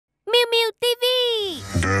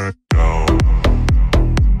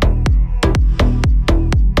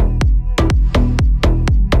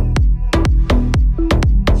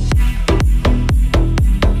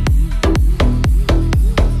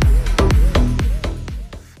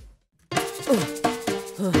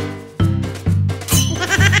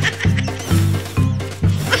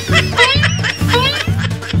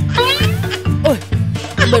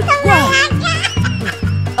Mệt quá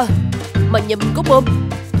à. Mà nhìn mình có mồm,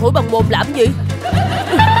 thổi bằng mồm làm gì?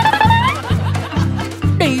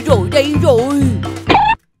 Đây rồi, đây rồi.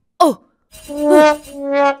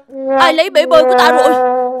 Ai lấy bể bơi của ta rồi?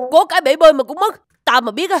 Có cái bể bơi mà cũng mất. Ta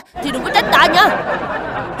mà biết thì đừng có trách ta nha.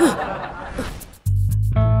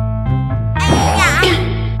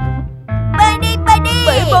 Bơi đi, bơi đi.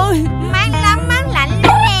 Bể bơi mát lắm, mát lạnh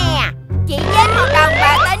luôn nè. Chỉ với 1 đồng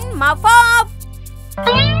và tính 1 phút.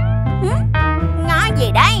 Ngó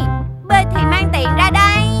gì đây? Bơi thì mang tiền ra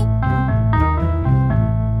đây.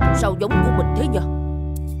 sao giống của mình thế nhỉ?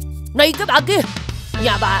 Này cái bà kia,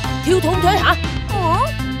 nhà bà thiếu thốn thế hả? Ủa?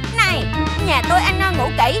 Này, nhà tôi ăn no ngủ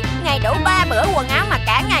kỹ, ngày đủ 3 bữa quần áo mà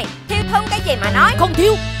cả ngày. Thiếu thốn cái gì mà nói? Không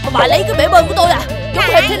thiếu, mà bà lấy cái bể bơi của tôi à? Giống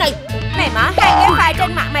hệt thế này. Mày mở 2 cái file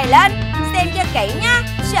trên mặt mày lên, xem cho kỹ nhá.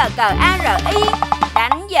 Sờ cờ ARI,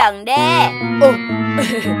 đánh dần đi. Ồ,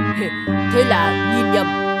 thế là nhìn nhầm.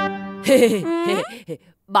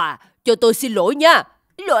 Bà, cho tôi xin lỗi nha.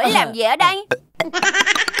 Lỗi làm gì ở đây?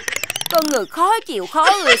 Con người khó chịu, khó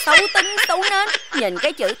ưa, xấu tính, xấu nến. Nhìn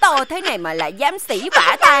cái chữ to thế này mà lại dám sỉ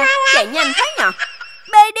vả ta. Chạy nhanh thế nhờ.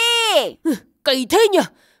 Bơi đi. Kỳ thế nhờ.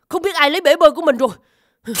 Không biết ai lấy bể bơi của mình rồi.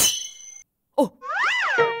 Ồ,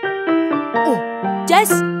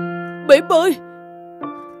 Jess, bể bơi.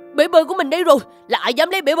 Bể bơi của mình đây rồi. Là ai dám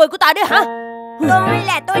lấy bể bơi của ta đấy hả? Tôi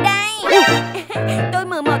là tôi đây. Tôi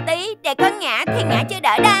 11 tí, để có ngã thì ngã chưa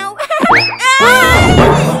đỡ đâu.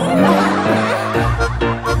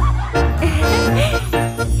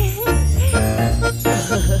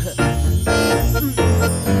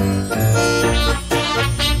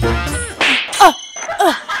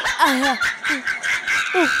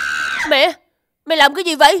 Mẹ, mẹ làm cái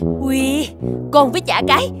gì vậy? Ui, con với chả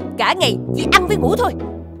cái cả ngày chỉ ăn với ngủ thôi.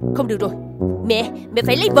 Không được rồi, mẹ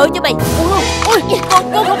phải lấy vợ cho mày. Ôi,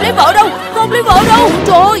 con không lấy vợ đâu. Con không lấy vợ đâu.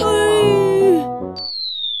 Trời.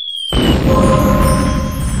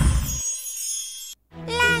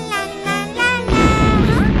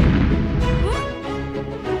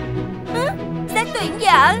 Sẽ tuyển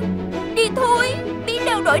vợ. Đi thôi, biết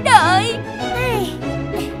đâu đổi đời.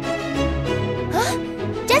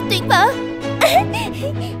 Chết tuyển vợ.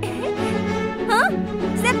 Hả?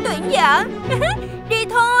 Sếp tuyển vợ. Đi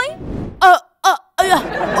thôi.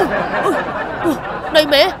 Này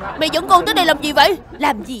mẹ dẫn con tới đây làm gì vậy?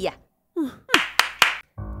 Làm gì à?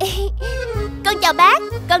 Con chào bác,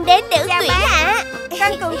 con đến để ứng tuyển ạ.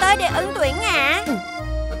 Con cùng tới để ứng tuyển ạ.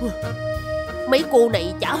 Mấy cô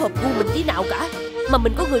này chả hợp gu mình tí nào cả. Mà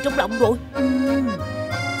mình có người trong lòng rồi.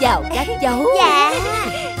 Chào các cháu. Dạ.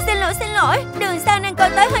 Xin lỗi, đường sao nên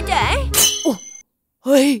con tới hơi trễ.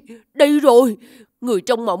 Hey, đây rồi. Người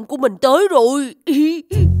trong mộng của mình tới rồi.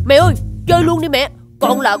 Mẹ ơi, chơi luôn đi mẹ.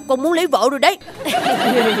 Con muốn lấy vợ rồi đấy.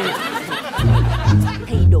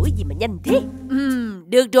 Thay đổi gì mà nhanh thế?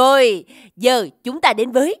 Được rồi, giờ chúng ta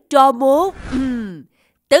đến với trò 1.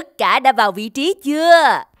 Tất cả đã vào vị trí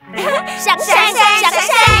chưa? Sẵn sàng.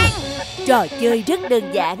 Trò chơi rất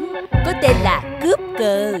đơn giản, có tên là cướp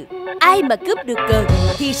cờ. Ai mà cướp được cờ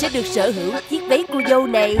thì sẽ được sở hữu chiếc váy cô dâu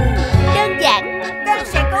này. Đơn giản. Con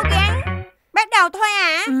sẽ cố gắng. Bắt đầu thôi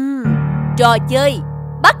ạ. Trò chơi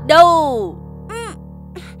bắt đầu.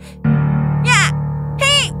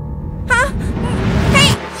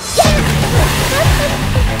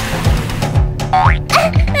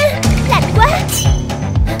 Lạnh quá.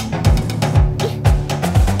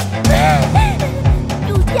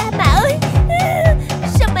 Chú cha mà ơi,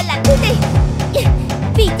 sao mà lạnh thế này?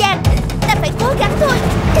 Vì chàng, ta phải cố gắng thôi.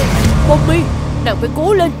 Mommy, nàng phải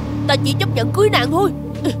cố lên. Ta chỉ chấp nhận cưới nàng thôi.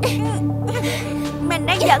 Mình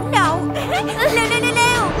đang dẫn đầu.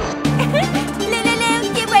 Leo,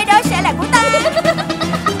 chiếc váy đó sẽ là của ta.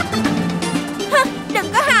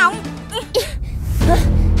 Đừng có hỏng.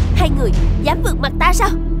 Hai người dám vượt mặt ta sao?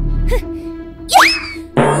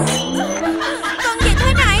 Con gì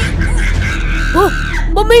thế này?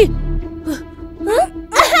 Mommy.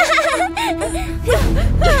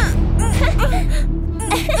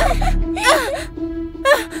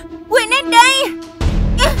 Quyền đến đây.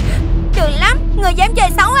 Được lắm, người dám chơi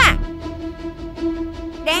xấu à?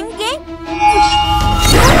 Đáng ghét.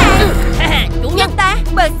 Chủ nhân Ta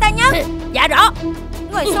bờ xa nhất. Dạ rõ.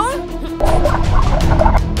 Ngồi xuống.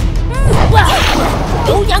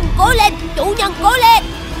 Chủ nhân cố lên. Chủ nhân cố lên.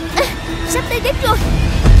 Sắp tới đích rồi.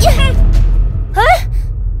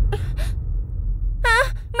 Hả?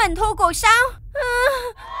 Mình thua cuộc sao?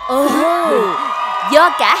 Do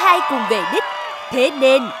cả hai cùng về đích, thế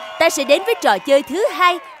nên ta sẽ đến với trò chơi thứ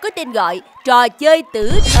hai có tên gọi trò chơi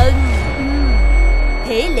tử thần.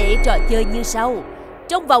 Thể lệ trò chơi như sau.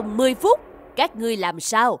 Trong vòng 10 phút, các ngươi làm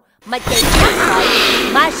sao mà chạy thoát khỏi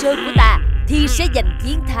ma sơn của ta thì sẽ giành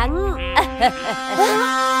chiến thắng.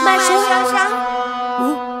 Ma sơn sao?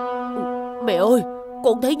 Mẹ ơi,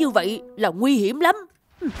 con thấy như vậy là nguy hiểm lắm.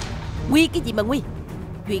 Nguy cái gì mà nguy?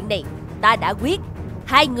 Chuyện này ta đã quyết.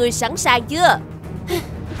 Hai người sẵn sàng chưa?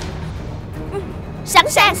 Sẵn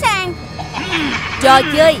sàng. Trò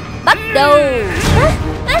chơi bắt đầu.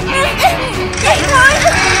 Vậy thôi.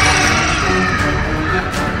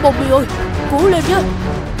 Bobby ơi, cố lên nhé.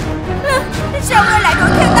 Sao ngươi lại đuổi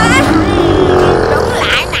theo ta? Đứng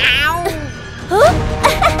lại nào.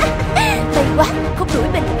 May quá, không đuổi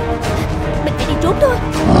mình. Mình phải đi trốn thôi.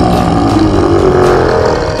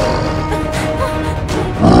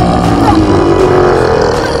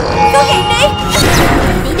 Cứu hiện đi.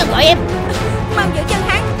 Chủ nhân gọi em. Mau giữ chân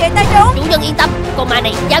hắn để ta trốn. Chủ nhân yên tâm, con ma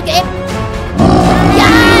này giao cho em.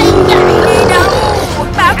 Đi đâu?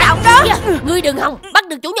 Bảo trọng đó. Ngươi đừng hòng bắt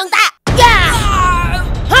được chủ nhân ta.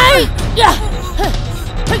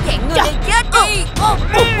 Dạng người đi chết đi.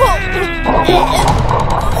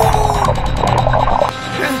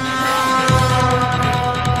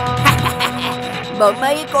 Bờ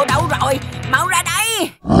mi cô đâu rồi? Mau ra đây.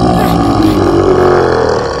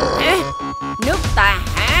 Nước ta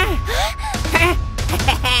hả?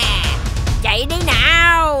 Chạy đi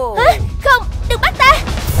nào. Không, đừng bắt ta.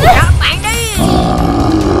 Đó bạn đi.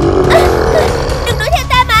 Đừng đuổi theo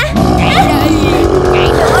ta mà. Chạy đi. Chạy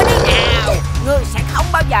nữa đi nào. Ngươi sẽ không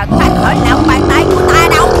bao giờ thoát khỏi lòng bàn tay của ta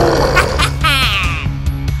đâu.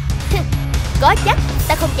 Có chắc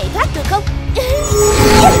ta không chạy thoát được không?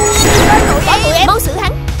 Có tụi em. Mau xử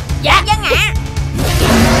hắn. Dạ dân ạ.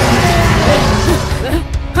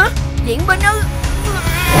 Hả? Diễn binh ư?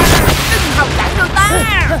 Đừng hòng cản được ta.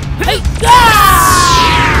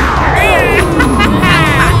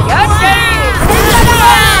 Chết đi.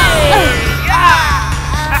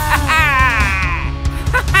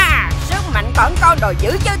 Sức mạnh còn con đòi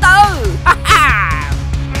giữ chơi tư.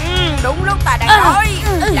 Đúng lúc ta đang nói.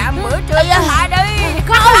 Làm bữa trưa cho ta đi.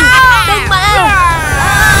 Không, đừng mà.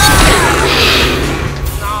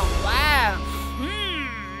 Ngon quá.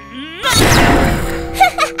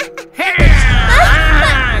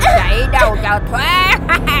 Chạy đâu cho thoát.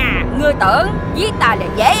 Ngươi tưởng giết ta là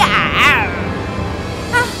dễ à?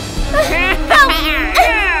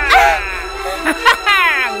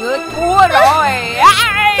 Ngươi thua rồi.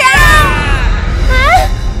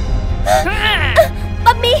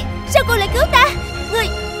 Bummy, sao cô lại cứu ta? Ngươi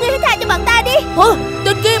hãy tha cho bọn ta đi.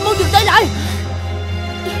 Tên kia mau dừng tay lại.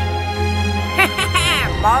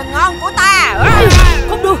 Bò ngon của ta.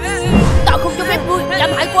 Không được, tao không cho phép ngươi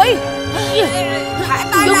làm hại cô ấy. Thả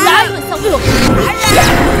ta Dừng ra. lại. Xong được. Thả ra.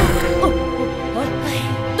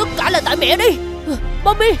 Tất cả là tại mẹ đi.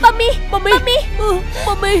 Bobby,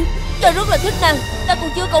 ta rất là thích nàng. Ta còn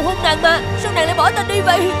chưa cầu hôn nàng mà. Sao nàng lại bỏ ta đi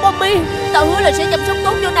vậy? Bobby, ta hứa là sẽ chăm sóc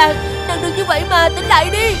tốt cho nàng. Nàng đừng như vậy mà, tỉnh lại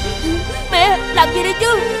đi. Mẹ, làm gì đi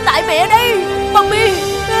chứ? Tại mẹ đây. Bobby,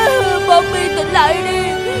 tỉnh lại đi.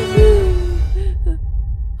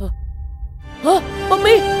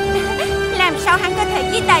 Bobby, Làm sao hắn có thể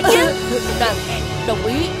giết ta chứ? nàng đồng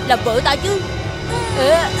ý làm vợ ta chứ?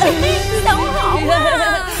 Xấu hổ quá.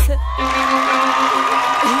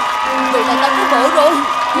 Vậy là ta có vợ rồi.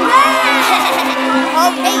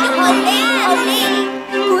 Hôn đi.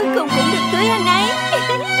 Cuối cùng cũng được cưới anh ấy.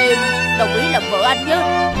 Em đồng ý làm vợ anh nhé.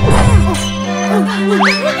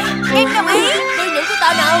 Em đồng ý. Tôi những của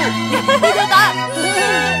ta nào. Đi theo ta.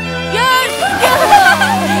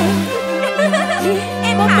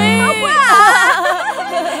 Em hạnh phúc quá à.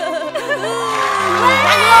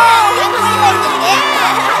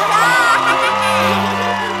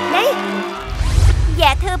 Này.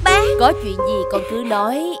 Dạ thưa bác. Có chuyện gì con cứ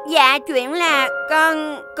nói. Dạ chuyện là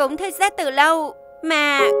con cũng thích bác từ lâu.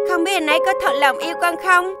 Mà không biết anh ấy có thật lòng yêu con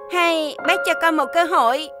không? Hay bác cho con một cơ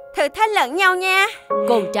hội thử thách lẫn nhau nha.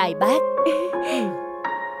 Con trai bác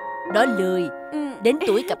nó lười. Đến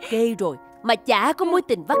tuổi cặp kê rồi mà chả có mối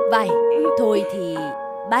tình vắt vai. Thôi thì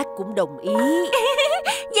bác cũng đồng ý.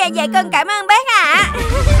 Dạ con cảm ơn bác ạ.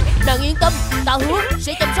 Nàng yên tâm, ta hứa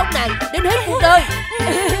sẽ chăm sóc nàng đến hết cuộc đời.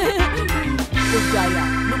 Con trai à,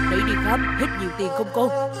 lúc nãy đi khám hết nhiều tiền không con?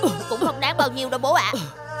 Cũng không đáng bao nhiêu đâu bố ạ.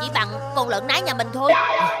 Chỉ bằng con lợn nái nhà mình thôi.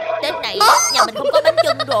 Tết này nhà mình không có bánh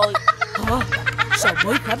chưng rồi. Hả? Sao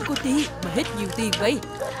mới khám có tí mà hết nhiều tiền vậy?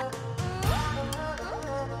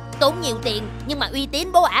 tốn nhiều tiền nhưng mà uy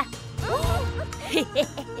tín bố ạ.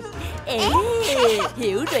 Ê,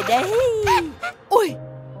 hiểu rồi đấy. Ôi,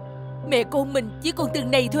 mẹ con mình chỉ còn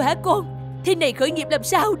từng này thôi hả con? Thế này khởi nghiệp làm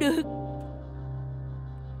sao được?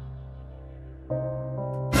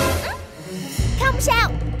 Không sao,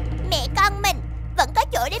 mẹ con mình vẫn có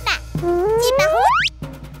chỗ để mà chi mà hút.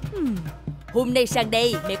 Hôm nay sang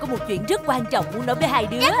đây mẹ có một chuyện rất quan trọng muốn nói với hai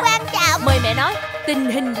đứa. Rất quan trọng. Mời mẹ nói.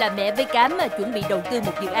 Tình hình là mẹ với Cám mà chuẩn bị đầu tư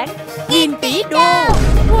một dự án 1.000 tỷ đô.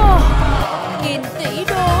 Wow, 1.000 tỷ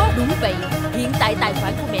đô. Đúng vậy, hiện tại tài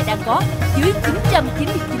khoản của mẹ đang có dưới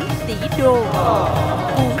 999 tỷ đô.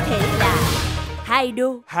 Cụ thể là 2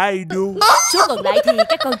 đô. 2 đô. Số còn lại thì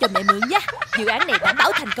các con cho mẹ mượn nhé. Dự án này đảm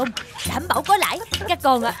bảo thành công, đảm bảo có lãi. Các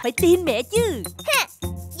con phải tin mẹ chứ. Ha,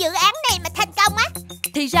 dự án này mà thành công á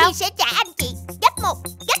Thì sao? thì sẽ trả anh chị gấp 1,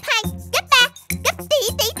 gấp 2, gấp 3, gấp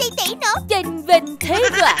tỷ nữa. Chênh vênh thế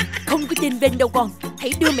cơ à? Không có chênh vênh đâu con.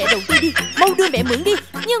 Hãy đưa mẹ đầu tư đi, mau đưa mẹ mượn đi.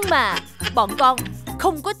 Nhưng mà bọn con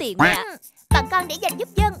không có tiền mẹ ạ. Bọn con để dành giúp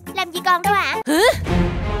dân, làm gì còn đâu ạ? Hả?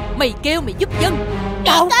 Mày kêu mày giúp dân, Mẹ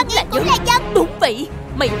tao con cũng là cũng dân. là dân. Đúng vậy,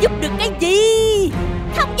 mày giúp được cái gì?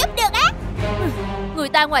 Không giúp được á. Người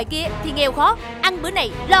ta ngoài kia thì nghèo khó, ăn bữa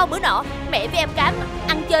này lo bữa nọ. Mẹ với em Cám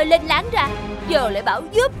ăn chơi lên láng ra, giờ lại bảo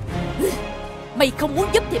giúp. Mày không muốn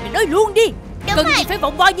giúp thì mày nói luôn đi. Đúng Cần rồi. gì phải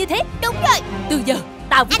vòng vo như thế? Đúng rồi, Từ giờ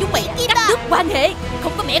tao với Anh chúng mày biết chi cắt mà. đứt quan hệ.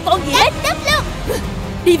 Không có mẹ con gì hết. đất luôn.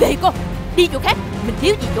 Đi về con, đi chỗ khác. Mình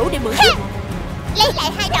thiếu gì chỗ để mượn chứ. Lấy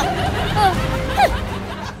lại 2 đồng.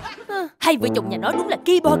 Hai vợ chồng nhà nó đúng là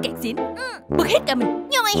ki bo kẹt xỉn. Bực hết cả mình.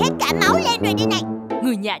 Nhồi hết cả máu lên rồi đây này.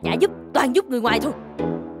 Người nhà chả giúp, toàn giúp người ngoài thôi.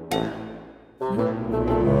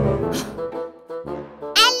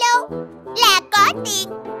 Alo, là có tiền.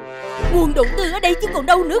 Nguồn đầu tư ở đây chứ còn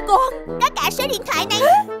đâu nữa con. Có cả số điện thoại này.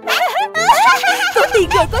 Có tiền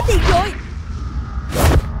rồi, có tiền rồi.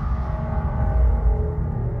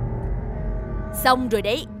 Xong rồi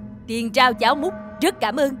đấy. Tiền trao cháo múc. Rất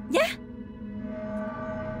cảm ơn nhé.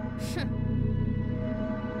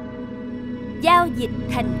 Giao dịch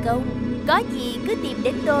thành công. Có gì cứ tìm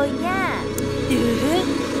đến tôi nha. Được.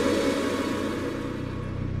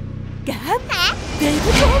 Cám Hả? về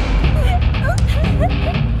với con.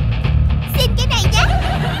 Xin cái này nhé.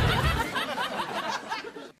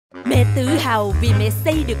 Mẹ tự hào vì mẹ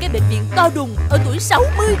xây được cái bệnh viện to đùng ở tuổi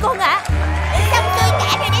 60 con ạ. Xong xuôi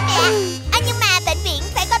cả rồi đấy mẹ. Nhưng mà bệnh viện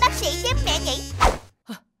phải có bác sĩ chứ mẹ nhỉ?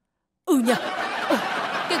 Nhờ.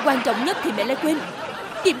 Cái quan trọng nhất thì mẹ lại quên.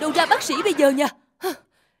 Tìm đâu ra bác sĩ bây giờ nhỉ?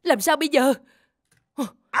 Làm sao bây giờ?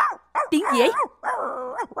 Tiếng gì ấy?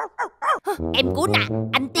 Em Cún à,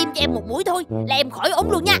 anh tiêm cho em một mũi thôi là em khỏi ốm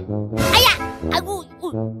luôn nha. Ây da.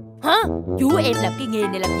 Hả? Chú em làm cái nghề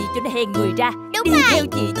này làm gì cho nó hèn người ra. Đúng Đi rồi. theo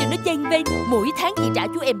chị cho nó chênh vênh. Mỗi tháng chị trả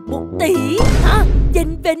chú em 1 tỷ. Hả?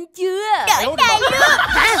 Chênh vênh chưa? Trời đời luôn.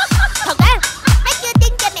 Hả? Thật á? Nó chưa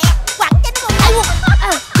tin cho mẹ. Quẳng cho nó một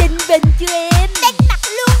lần. Chênh vênh chưa em? Đánh mặt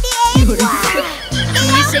luôn đi em. Chị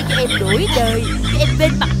sẽ cho em đổi đời. Cho em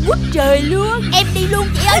bên mặt ngút trời luôn. Em đi luôn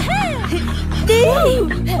chị ơi. Đi.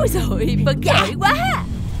 Ôi giời, vẫn giỏi quá.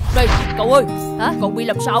 Đây, cậu ơi. Hả? Cậu bị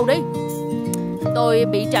làm sao đấy? Tôi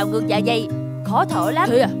bị trào ngược dạ dày, khó thở lắm.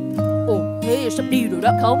 Thế à? Ồ, thế sắp đi rồi đó.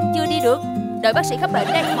 Không, chưa đi được. Đợi bác sĩ khám bệnh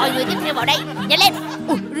đây. Mọi người tiếp theo vào đây. Nhanh lên.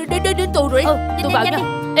 Ồ, đến tôi rồi đấy. Tôi vào nha.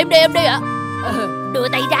 Em đây ạ. Đưa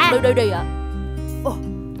tay ra. Đây ạ. Ồ,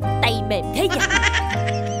 tay mềm thế nhỉ?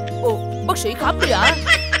 Ồ, bác sĩ khám đi ạ.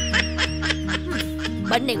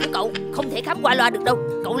 Bệnh này của cậu không thể khám qua loa được đâu.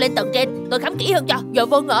 Cậu lên tầng trên, tôi khám kỹ hơn cho. Dạ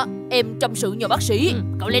vâng ạ. Em chăm sự nhờ bác sĩ.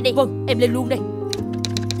 Cậu lên đi. Vâng, em lên luôn đây.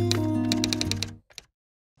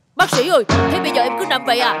 Bác sĩ ơi, thế bây giờ em cứ nằm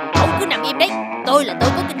vậy à? Cậu cứ nằm im đấy. Tôi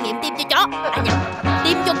có kinh nghiệm tiêm cho chó. À nhầm,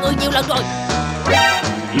 tiêm cho người nhiều lần rồi.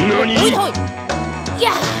 Mũi thôi.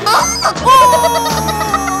 Yeah.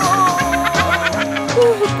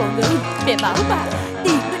 Con ơi, mẹ bảo mà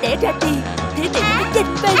tiền nó đẻ ra tiền, thế này nó mới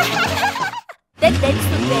chênh vênh. Tết đến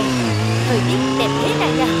xuân về, thời tiết đẹp thế này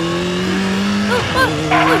nha.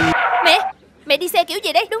 Mẹ đi xe kiểu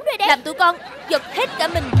gì đấy? Đúng rồi đấy. Làm tụi con giật hết cả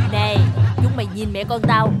mình. Này, chúng mày nhìn mẹ con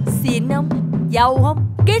tao xịn không? Giàu không?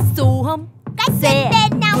 Kết xù không? Cái Xe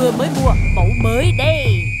bên nào? vừa mới mua, mẫu mới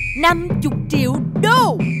đây, 50 triệu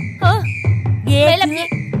đô. Hả? Ghê Mẹ làm chưa? gì?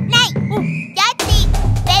 Này, cho tiền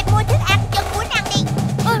để mua thức ăn cho Cún ăn đi.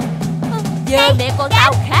 Giờ Này, mẹ con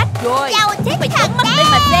tao khác rồi. Giàu thích Mày thật trợn mắt đấy. lên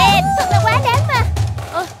mà xem. Thật là quá đáng mà.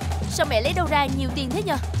 Sao mẹ lấy đâu ra nhiều tiền thế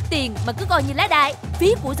nhờ? Tiền mà cứ coi như lá đài,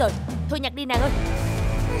 phí của rồi. Thôi nhặt đi nàng ơi.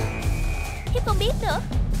 Thế không biết nữa.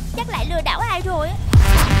 Chắc lại lừa đảo ai rồi á.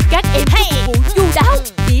 Các em hãy phục vụ chu đáo.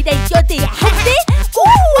 Chị đây cho tiền không biết.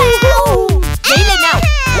 Nhảy lên nào.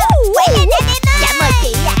 Quay lên em ơi. Dạ mời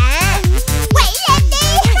chị ạ.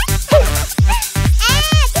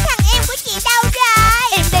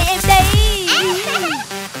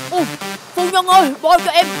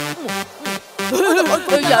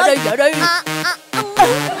 giờ đi.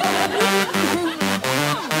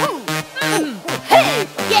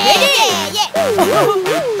 Yeah, yeah, yeah. Hôm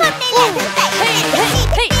nay là thứ bảy.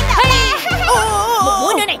 Một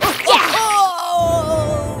mũi nữa này.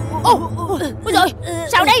 Ôi rồi,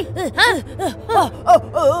 sao đây? Hả?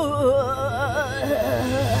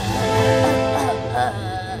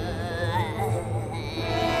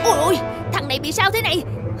 Ôi, thằng này bị sao thế này?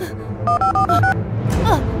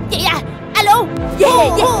 Chị à, alo. Yeah,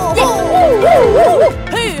 yeah, yeah.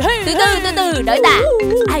 Từ từ, đợi ta.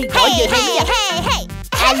 Ai gọi gì thế?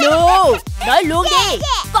 Alo, nói luôn đi.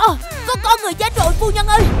 Có người chết rồi phu nhân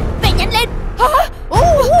ơi. Mày nhanh lên.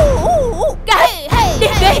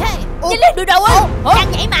 Đi, nhanh lên được đâu á?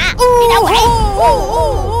 Đang nhảy mà. Đi đâu vậy?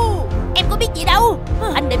 Em có biết gì đâu.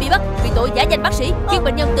 Anh đã bị bắt vì tội giả danh bác sĩ khiến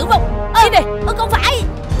bệnh nhân tử vong. Đi về. Không phải.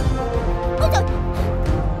 Ôi trời,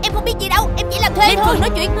 em không biết gì đâu. Em chỉ làm thuê lên thôi. phường nói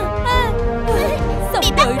chuyện. Xong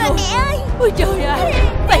Bị bắt đời rồi rồi. mẹ ơi. Ôi trời ơi,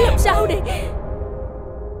 phải làm sao đây?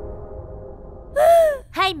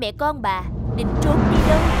 Hai mẹ con bà định trốn đi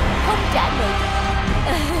đâu không trả nợ.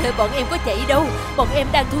 Bọn em có chạy đâu. Bọn em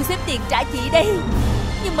đang thu xếp tiền trả chị đây,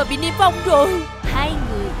 nhưng mà bị niêm phong rồi. Hai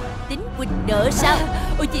người tính quỵt nợ sao?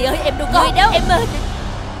 Ôi chị ơi, em đâu có. Người đâu? Em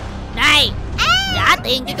Này, trả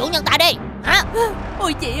tiền cho chủ nhân ta đi. Hả?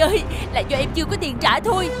 Ôi chị ơi, là do em chưa có tiền trả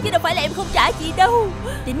thôi, chứ đâu phải là em không trả chị đâu.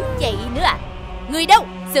 Tính vậy nữa à? Người đâu?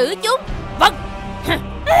 Xử chúng. Vâng.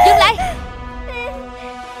 Dừng lại.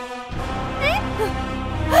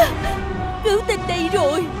 Cứu tình đây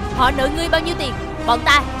rồi. Họ nợ ngươi bao nhiêu tiền, bọn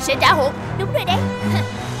ta sẽ trả hộ. Đúng rồi đấy.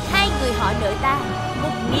 Hai người họ nợ ta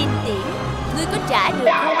 1.000 tỷ. Ngươi có trả được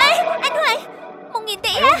không? Anh Hoài, 1.000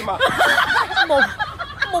 tỷ á?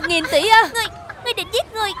 1.000 tỷ á? Ngươi định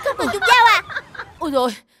giết người không cần dùng dao à? Ôi rồi,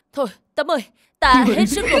 thôi Tấm ơi, ta hết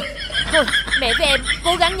sức rồi. Thôi mẹ với em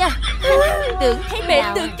cố gắng nha. Tưởng thế Mẹ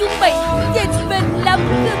nào? tưởng chúng mày chênh vênh lắm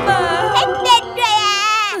cơ mà. Hết tên rồi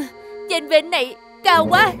à? Chênh vênh này cao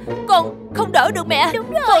quá, con không đỡ được mẹ.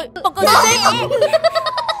 Đúng rồi. Thôi bọn con sẽ xếp.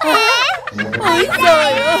 Ôi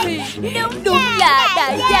trời ơi, đúng là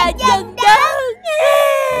đại gia chân đó.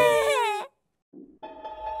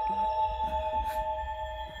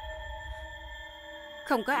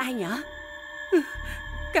 Không có ai nhở?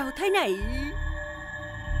 Cao thế này.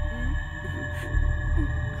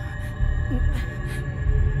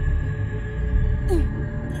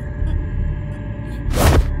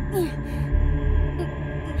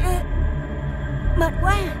 Mệt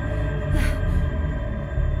quá.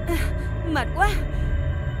 Mệt quá.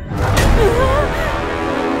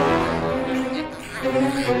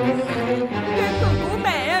 Các con của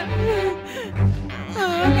mẹ.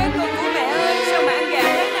 Các con của mẹ ơi, sao mà ăn gà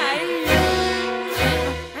thế này?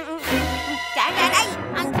 Trả gà đây.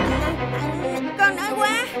 Con nói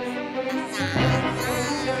quá.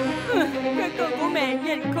 Các con của mẹ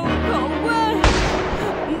nhìn khốn khổ quá.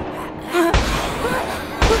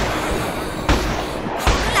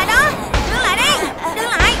 Đứng lại đó. Đứng lại đi. Đứng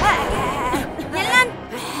lại. Nhanh lên.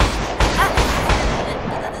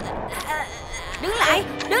 Đứng lại.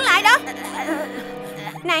 Đứng lại đó.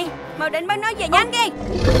 Này, mau định bác nói về nhanh đi.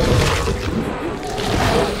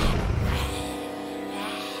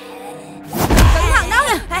 Cẩn thận đó.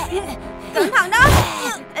 Cẩn thận đó.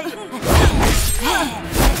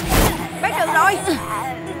 Bác được rồi.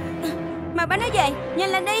 Mà bác nói về. Nhanh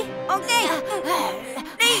lên đi. Ok.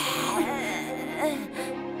 Đi.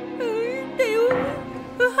 Tiêu.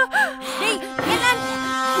 Đi, nhanh lên.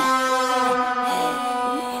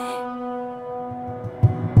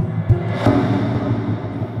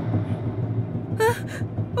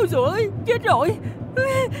 Ôi trời ơi, chết rồi.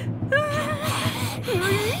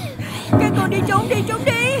 Các con đi trốn đi, trốn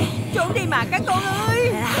đi. Trốn đi mà các con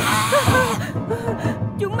ơi.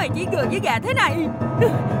 Chúng mày chỉ gừ với gà thế này.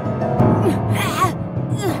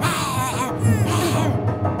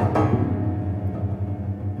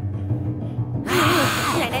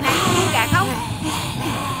 Này, gà không?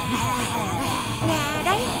 Gà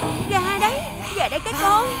đấy, gà đấy. Gà đấy các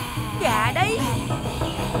con. Gà đấy.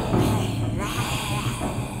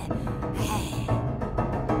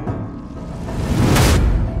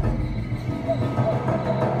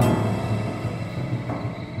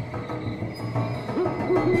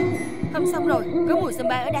 Không xong rồi, có mùi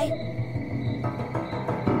samba ở đây.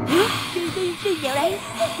 Đi vào đây.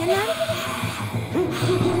 Nhanh lên.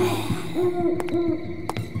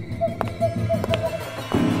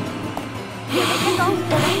 Vào đây các con,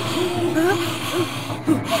 vào đây.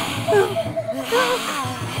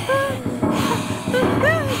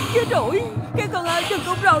 Chết rồi. Các con ơi, đừng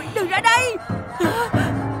cung rồi, đừng ra đây.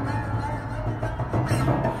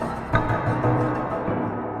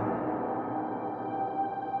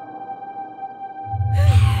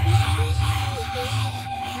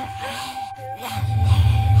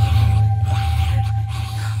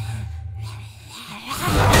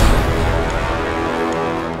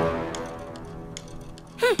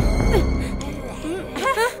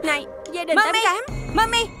 gia đình Tấm Cám.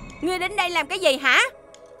 Mami, ngươi đến đây làm cái gì hả?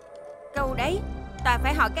 Câu đấy ta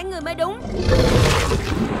phải hỏi các ngươi mới đúng.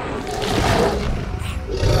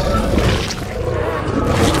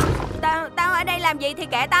 Tao ở đây làm gì thì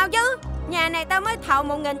kệ tao chứ. Nhà này tao mới thầu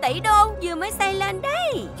 1.000 tỷ đô, vừa mới xây lên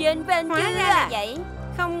đấy. Trên bên chứ ra là vậy.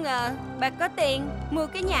 Không ngờ bà có tiền mua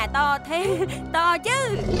cái nhà to thế. To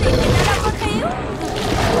chứ, tiền thì tao đâu có thiếu.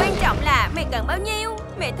 Quan trọng là mày cần bao nhiêu.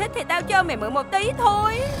 Mày thích thì tao cho mày mượn 1 tí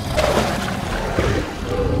thôi.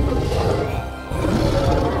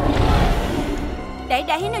 Để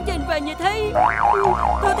nó trên về như thế. Thôi,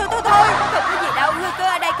 không có gì đâu. Ngươi cứ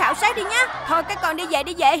ở đây khảo sát đi nhá. Thôi các con đi về.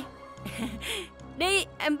 Đi,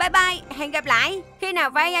 bye bye, hẹn gặp lại. Khi nào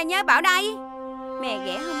vay nhớ bảo đây. Mẹ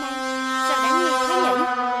ghẻ hôm nay sao đáng nghe thế nhỉ?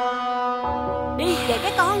 Đi về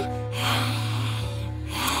các con.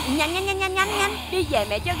 Nhanh. Đi về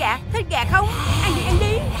mẹ cho gà. Thích gà không? Ăn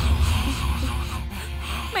đi.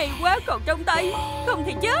 May quá còn trong tay, không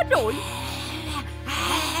thì chết rồi.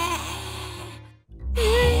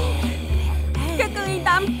 Các con yên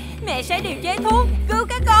tâm, mẹ sẽ điều chế thuốc cứu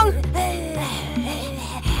các con.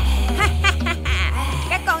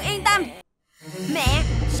 Các con yên tâm, mẹ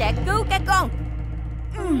sẽ cứu các con.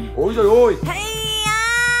 Ôi trời ơi.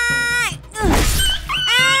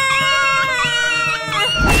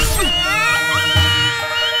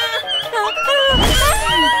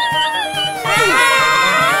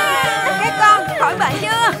 Các con khỏi bệnh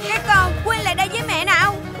chưa? Các con quay lại đây với mẹ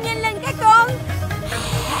nào. Nhanh lên các con.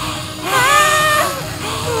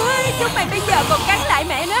 Chúng mày bây giờ còn cắn lại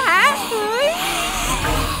mẹ nữa hả?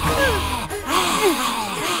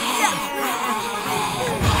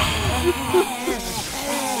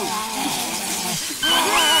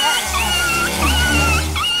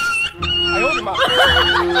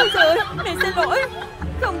 Ôi trời, mẹ xin lỗi.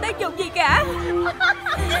 Không tác dụng gì cả.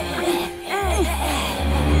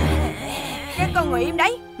 Các con ngồi im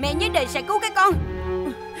đấy. Mẹ nhất định sẽ cứu các con.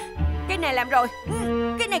 Cái này làm rồi,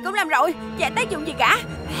 cái này cũng làm rồi. Chả tác dụng gì cả.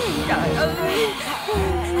 Trời ơi,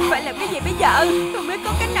 phải làm cái gì bây giờ? Không biết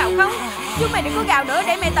có cách nào không? Chúng mày đừng có gào nữa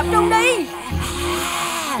để mẹ tập trung đi.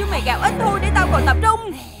 Chúng mày gào ít thôi để tao còn tập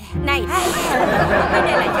trung. Này, bên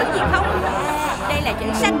đây là chữ gì không? Đây là chữ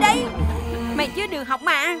sách đấy. Mày chưa được học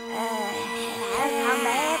mà. Không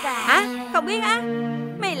biết à. Hả? Không biết á?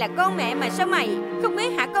 Mày là con mẹ mà sao mày không biết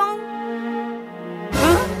hả con?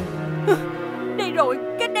 Hả? Đây rồi,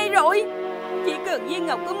 cách đây rồi. Chỉ cần viên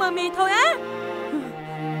ngọc của Mami thôi á.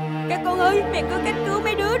 Các con ơi, mẹ có cách cứu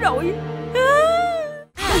mấy đứa rồi.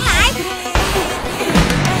 Lại.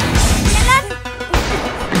 Nhanh lên.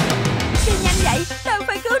 Đi nhanh vậy, tao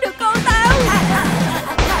phải cứu được con tao.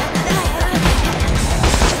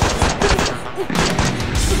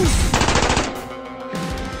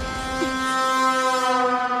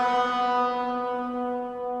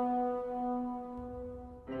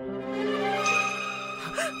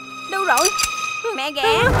 Đâu rồi? Mẹ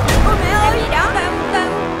ghẻ. Ôi mẹ ơi. Làm gì đó?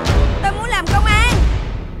 Tao muốn làm công an.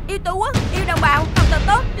 Yêu tú á, yêu đồng bào, học tập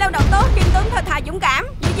tốt, lao động tốt, khiêm tốn, thật thà, dũng cảm,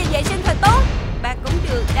 giữ gìn vệ sinh thật tốt. Bà cũng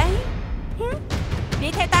được đấy.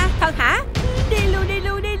 Đi theo ta, thật hả? Đi luôn.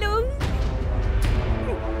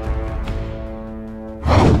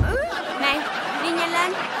 Này, đi nhanh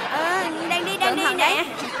lên. Đang đi nè.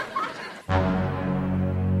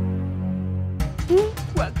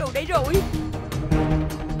 Quả cầu đấy rồi.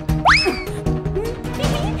 Đi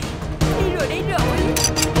rồi.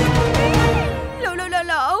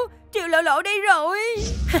 Lộ đi rồi.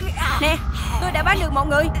 Nè, tôi đã bắt được một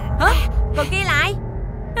người. Hả? Còn kia lại.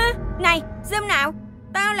 Này, zoom nào.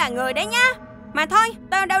 Tao là người đấy nhá. Mà thôi,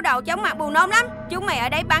 tao đau đầu chóng mặt buồn nôn lắm. Chúng mày ở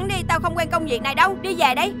đây bắn đi, tao không quen công việc này đâu. Đi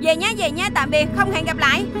về đây, về nhá, tạm biệt, không hẹn gặp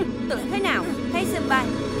lại. Tưởng thế nào, thấy zoom bài,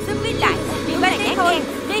 zoom biết lại. Đi ba này thôi.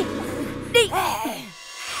 Đi. Đi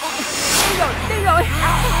rồi.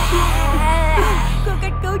 Có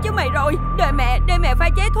cách cứu chứ mày rồi. Đợi mẹ pha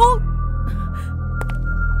chế thuốc.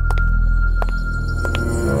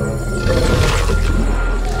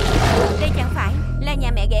 Đây chẳng phải là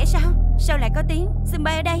nhà mẹ ghẻ sao? Sao lại có tiếng zoom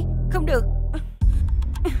bay ở đây? Không được.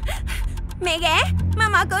 Mẹ ghẻ, mau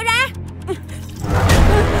mở cửa ra.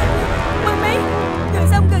 Mami, gần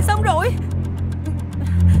xong rồi.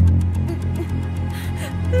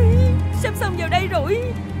 Sắp xong vào đây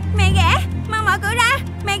rồi. Mẹ ghẻ, mau mở cửa ra.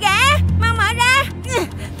 Mẹ ghẻ, mau mở ra.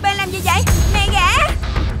 Bà làm gì vậy? Mẹ ghẻ,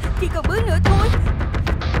 chỉ còn bước nữa thôi.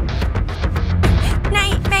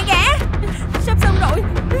 Này, mẹ ghẻ, sắp xong rồi.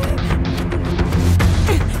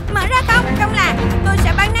 Mở ra không là tôi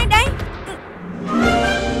sẽ bắn nát đấy.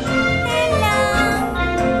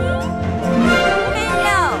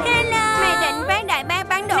 Hello. Mày định bán đại bác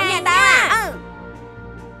bán đồ nhà tao à?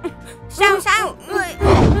 Sao?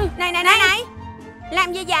 Này.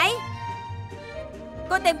 Làm gì vậy?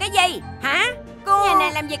 Cô tìm cái gì? Hả? Cô nhà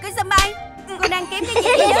này làm gì có sân bay? Cô đang kiếm cái gì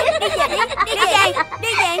vậy? Đi về đi. Đi về. Đi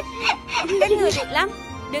về. Các người được lắm.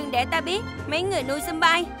 Đừng để ta biết mấy người nuôi sân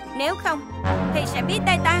bay. Nếu không thì sẽ biết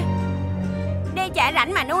tay ta. Đi chả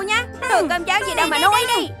rảnh mà nuôi nhá. Đồ cơm cháo gì đâu mà nuôi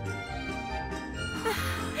đi.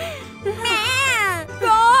 Mẹ.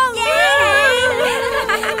 Con.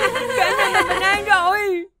 Cả nhà mình ăn rồi.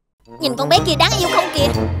 Nhìn con bé kia đáng yêu không kìa.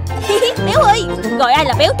 Béo ơi. Gọi ai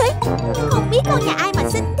là béo thế? Không biết con nhà ai mà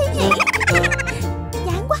xinh thế nhỉ.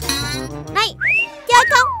 Chán quá. Này, chơi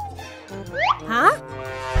không? Hả?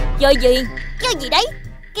 Chơi gì? Chơi gì đấy?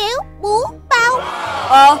 Kéo, búa, bao.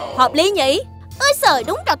 Hợp lý nhỉ? Ôi trời,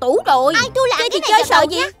 đúng trò tủ rồi. Ai thua làm chơi cái thì này chơi sợ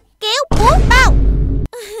gì? nhá. Kéo, búa, bao.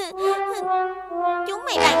 Chúng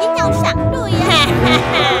mày bàn với nhau sẵn rồi à.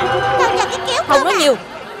 Tao giờ cái kéo Không nói mà. nhiều.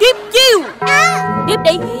 Tiếp chiêu. Tiếp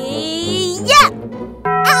đi. Dạ.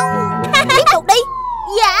 Tiếp tục đi.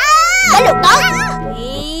 Dạ. Tới lượt tao.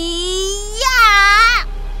 Dạ.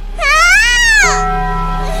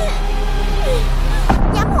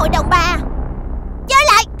 Nhóm hội đồng bà. Chơi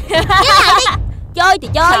lại. Chơi lại đi. Chơi thì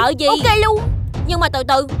chơi. Sợ gì? Ok luôn. Nhưng mà từ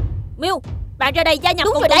từ. Miu, bạn ra đây gia nhập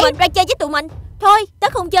Đúng cùng rồi tụi đấy. mình, ra chơi với tụi mình. Thôi, tớ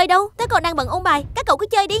không chơi đâu. Tớ còn đang bận ôn bài. Các cậu cứ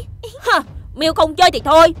chơi đi. Miu không chơi thì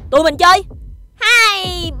thôi, tụi mình chơi.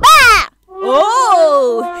 2, 3.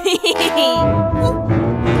 Ồ.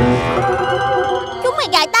 Chúng mày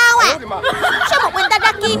gài tao à? Sao một mình ta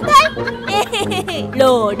ra kim thế?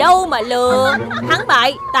 Lừa đâu mà lừa. Thắng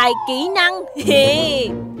bại tài kỹ năng.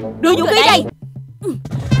 Đưa vũ khí đây.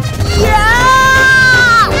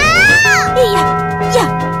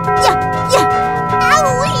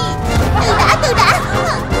 Từ đã.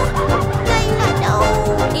 Đây là đâu?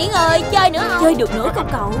 Yến ơi, chơi nữa không? Chơi được nữa không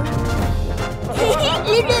cậu?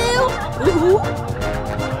 Liêu liêu.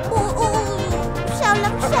 Ui, sao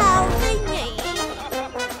lắm sao thế nhỉ?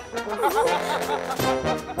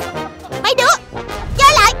 Mấy đứa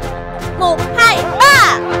chơi lại. 1, 2,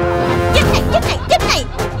 3. Chết này.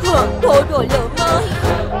 Thôi rồi Lượng ơi.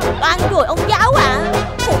 Toan rồi ông giáo ạ.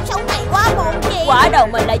 Cuộc sống này quá buồn chị. Quả đầu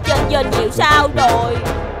mình lại chơi dên nhiều sao rồi.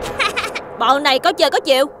 Bọn này có chơi có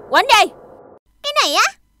chịu. Quánh đi. Cái này á.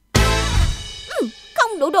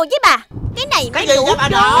 Không đủ đùa với bà. Cái này mới Cái gì đủ vậy bà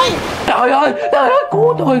nội? Trời ơi,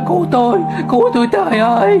 cứu tôi, trời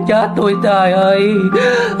ơi, chết tôi, trời ơi.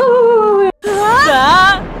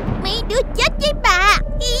 Hả? Mấy đứa chết với bà.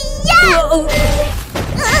 Dạ.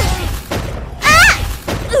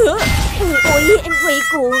 Ui, em quỳ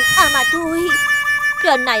cuồng. Mà thôi.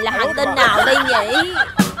 Trên này là hành tinh nào đây nhỉ?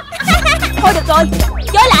 Thôi được rồi,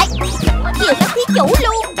 chơi lại. Chiều các thí chủ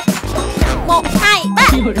luôn. 1, 2, 3.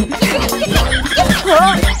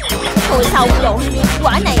 Thôi xong rồi.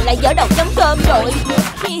 Quả này lại dở đầu chấm cơm rồi.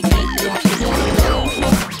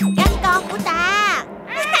 Các con của ta.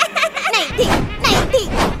 Này thì.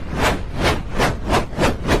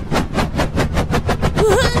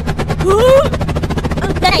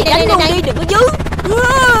 Đây, đi, đừng có dứ.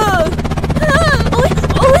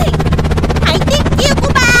 Ui. Hãy tiếp chiêu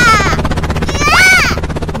của bà.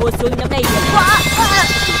 Mùa xuân năm nay đẹp quá.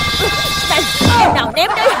 Đây, em nào ném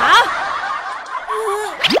đấy hả?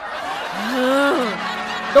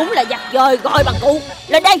 Đúng là giặt dời gọi bằng cụ.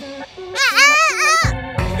 Lên đây.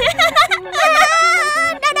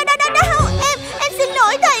 Đâu. Em xin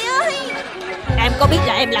lỗi thầy ơi. Em có biết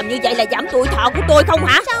là em làm như vậy là giảm tuổi thọ của tôi không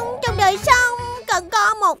hả? Xong trong đời xong cần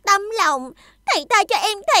có một tấm lòng. Thầy tha cho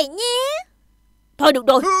em thầy nhé. Thôi được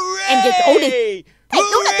rồi, em về chỗ đi. Thầy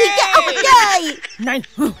đúng là thiên cha ông mặt trời. Này,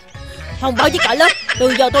 thông báo với cả lớp,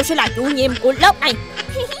 từ giờ tôi sẽ là chủ nhiệm của lớp này.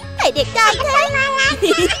 Thầy đẹp trai thế.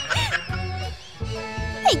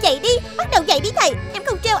 Thầy dậy đi, bắt đầu dậy đi thầy. Em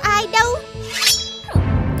không trêu ai đâu.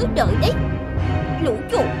 Cứ đợi đấy. Lũ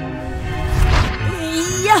chuột.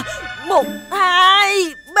 1,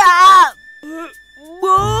 2, 3,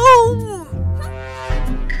 4.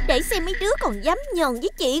 Để xem mấy đứa còn dám nhờn với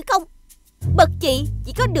chị không. Bật chị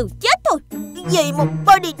chỉ có đường chết thôi. Vì một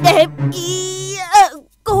body đẹp,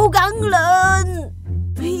 cố gắng lên.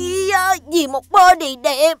 Vì một body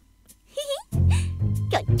đẹp.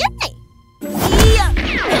 Trời chết này.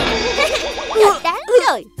 Thật đáng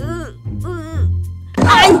đời.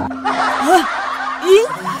 Ai? Yến.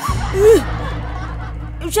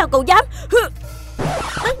 Sao cậu dám?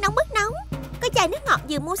 Bớt nóng. Có chai nước ngọt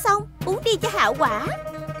vừa mua xong, uống đi cho hảo quả.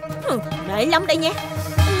 Nể lắm đây nha.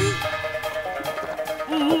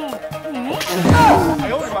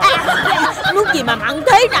 Nước gì mà mặn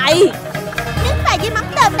thế này? Nước pha với mắm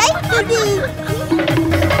tôm đấy. Đưa đi.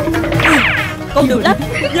 Con đường lắm,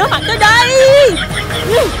 nhớ mặt tới đây.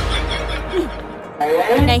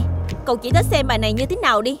 Này, cậu chỉ tới xem bài này như thế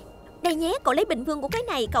nào đi. Đây nhé, cậu lấy bình phương của cái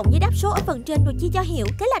này cộng với đáp số ở phần trên rồi chia cho Hiệu.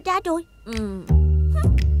 Thế là ra rồi.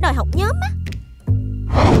 Đòi học nhóm á.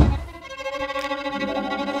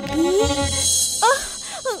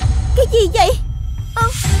 Cái gì vậy?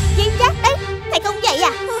 Viên rác đấy. Thầy không vậy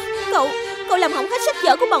à? Cậu làm hỏng hết sách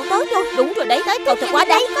vở của bọn tớ rồi. Đúng rồi đấy, cậu thật quá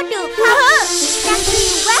đấy. Có được không? Đang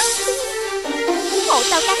nhiều quá. Hộ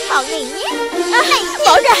tao cắn bọn này nhé. Này,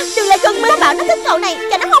 bỏ ra, đừng lại gần mình. Tao bảo nó thích cậu này,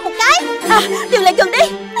 cho nó hôn một cái. Đừng lại gần đi.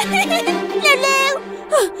 Leo leo.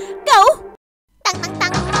 Cậu. Tăng.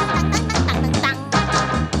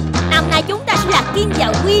 Năm nay chúng ta sẽ là Kiên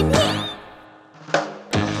và Quyên.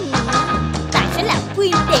 Ta sẽ là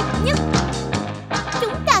Quyên đẹp nhất.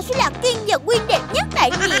 Chúng ta sẽ là Kiên và Quyên đẹp nhất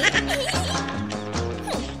đại nhỉ.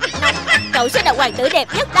 Cậu sẽ là hoàng tử đẹp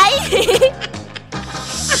nhất đấy.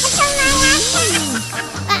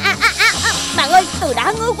 Bạn ơi, từ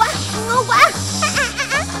đã ngu quá.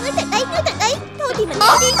 Nói thật đấy. Thôi thì mình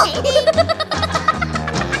đi đi.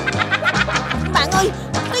 Bạn ơi,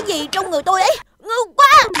 cái gì trong người tôi ấy? Ngu quá.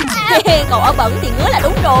 Cậu ở bẩn thì ngứa là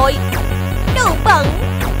đúng rồi. Đồ bẩn.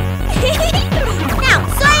 Nào,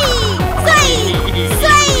 xoay.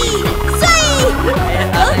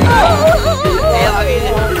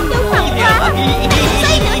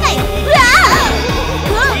 Xoay nữa này.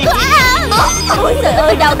 Ôi trời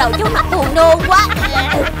ơi, đau đầu trong mặt buồn nôn quá.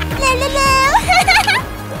 Leo.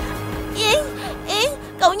 Yên,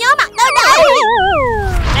 cậu nhớ mặt tớ đây.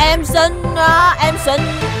 Em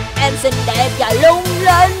xinh đẹp và lung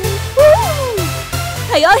linh.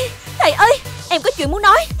 Thầy ơi, em có chuyện muốn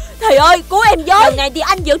nói. Thầy ơi, cứu em với. Lần này thì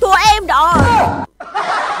anh chịu thua em rồi.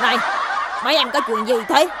 Này, mấy em có chuyện gì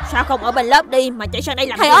thế? Sao không ở bên lớp đi mà chạy sang đây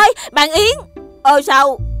làm gì? Thầy ơi, bạn Yến.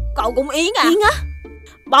 Sao? Cậu cũng Yến à? Yến á?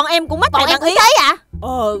 Bọn em cũng mắc thầy bạn Yến thế à?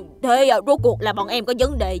 Thế rốt cuộc là bọn em có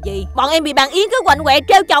vấn đề gì? Bọn em bị bạn Yến cứ quạnh quẹ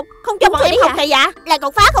trêu chọc, không cho bọn em học thầy ạ. Là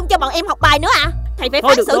cậu phá không cho bọn em học bài nữa à? Thầy phải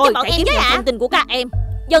phán xử cho bọn em với ạ. Thông tin của các em.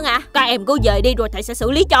 Vâng ạ. Các em cứ về đi rồi thầy sẽ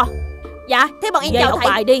xử lý cho. Dạ, thế bọn em về chào học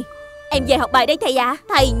thầy. bài đi. Em về học bài đây thầy ạ.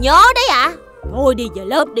 Thầy nhớ đấy ạ. Thôi đi về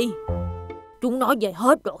lớp đi. Chúng nói về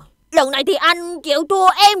hết rồi. Lần này thì anh chịu thua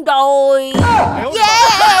em rồi.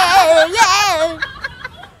 Yeah.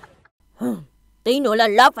 Tí nữa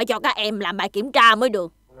lên lớp phải cho các em làm bài kiểm tra mới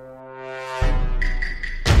được.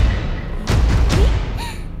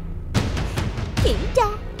 Kiểm tra.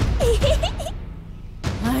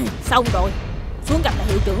 Xong rồi, xuống gặp lại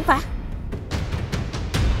hiệu trưởng Phát.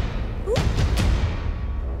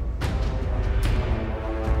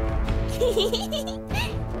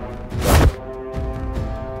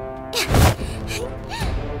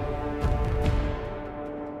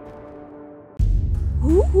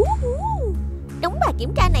 Đóng bài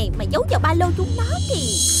kiểm tra này mà giấu vào ba lô chúng nó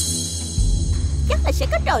thì chắc là sẽ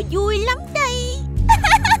có trò vui lắm đây.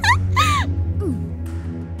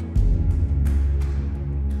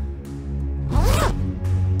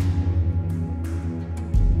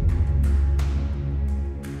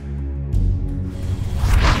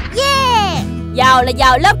 Yeah. Vào là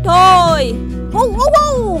vào lớp thôi.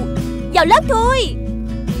 Vào lớp thôi.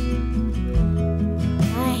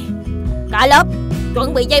 Cả lớp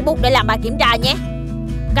chuẩn bị giấy bút để làm bài kiểm tra nhé.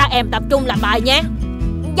 Các em tập trung làm bài nhé.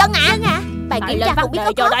 Vâng ạ. Bài kiểm tra không biết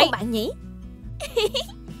có khó đấy. không bạn nhỉ?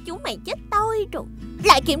 Chúng mày chết tôi rồi.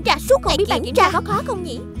 Lại kiểm tra suốt ngày, bài kiểm tra có khó không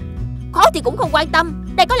nhỉ? Khó thì cũng không quan tâm.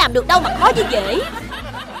 Đây có làm được đâu mà khó chứ dễ.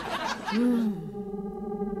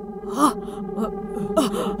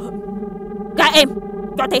 Các em,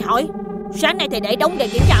 cho thầy hỏi, sáng nay thầy để đống đề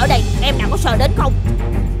kiểm tra ở đây, em nào có sờ đến không?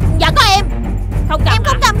 Dạ có em. Không cầm. Em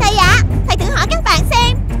không cầm thầy ạ. Thầy thử hỏi các bạn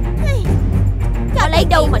xem. Cho lấy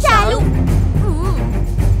đâu mà sợ luôn.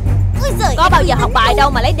 Có bao giờ học bài đâu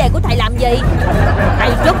mà lấy đề của thầy làm gì. Thầy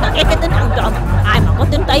rất là ghét cái tính ăn trộm. Ai mà có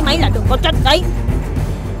tính tế mấy là đừng có trách đấy.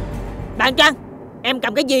 Bạn Trăng, em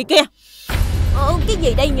cầm cái gì kia? Cái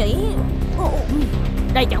gì đây nhỉ?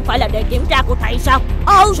 Đây chẳng phải là đề kiểm tra của thầy sao?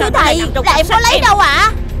 Thưa thầy, là em có lấy đâu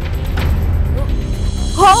ạ?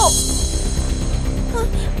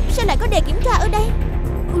 Sao lại có đề kiểm tra ở đây?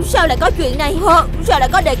 Sao lại có chuyện này? Sao lại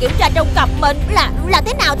có đề kiểm tra trong cặp mình? Là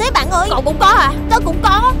thế nào thế bạn ơi? Cậu cũng có à? Tớ cũng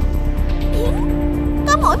có.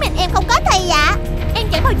 Có mỗi mình em không có thầy ạ. Em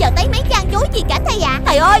chẳng bao giờ thấy mấy trang dối gì cả thầy ạ.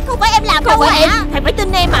 Thầy ơi, không phải em làm đâu ạ. Thầy phải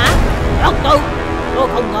tin em ạ. Tôi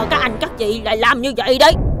không ngờ các anh các chị lại làm như vậy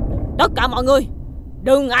đấy. Tất cả mọi người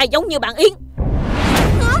đừng ai giống như bạn Yến.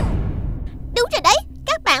 Đúng rồi đấy,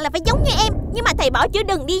 các bạn là phải giống như em. Nhưng mà thầy bỏ chữ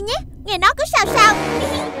đừng đi nhé. Nghe nó cứ sao.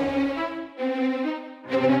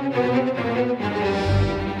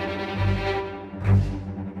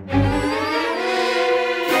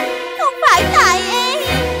 Không phải tại em.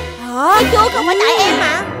 Hả? Chú không phải tại em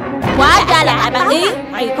mà. Hóa ra là tại bạn Yến.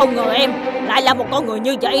 Thầy không ngờ em lại là một con người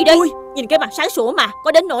như vậy đấy. Nhìn cái mặt sáng sủa mà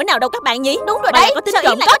có đến nỗi nào đâu các bạn nhỉ? Đúng rồi đấy. Sao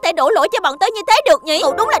Yến lại có thể đổ lỗi cho bọn tớ như thế được nhỉ?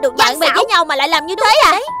 Đúng là được. Bạn bè với nhau mà lại làm như thế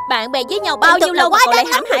à? Bạn bè với nhau bao nhiêu lâu mà cậu lại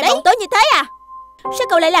hãm hại bọn tớ như thế à? Sao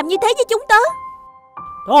cậu lại làm như thế với chúng tớ?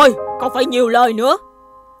 Thôi, không phải nhiều lời nữa.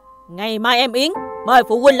 Ngày mai em Yến mời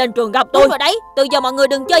phụ huynh lên trường gặp tôi. Đúng rồi đấy. Từ giờ mọi người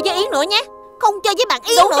đừng chơi với Yến nữa nhé. Không chơi với bạn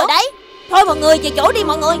Yến nữa. Đúng rồi đấy. Thôi mọi người về chỗ đi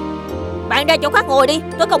mọi người. Bạn ra chỗ khác ngồi đi.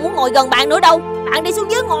 Tôi không muốn ngồi gần bạn nữa đâu. Bạn đi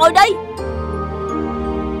xuống dưới ngồi đi.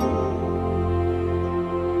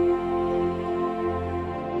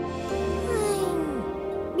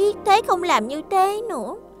 Biết thế không làm như thế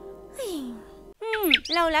nữa.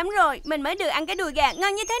 Lâu lắm rồi mình mới được ăn cái đùi gà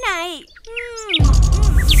ngon như thế này.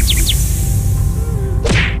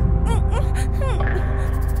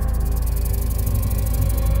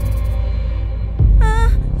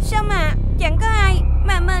 Sao mà chẳng có ai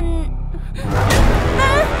mà mình...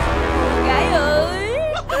 Gái ơi,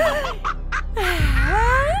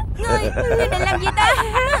 Ngươi định làm gì ta?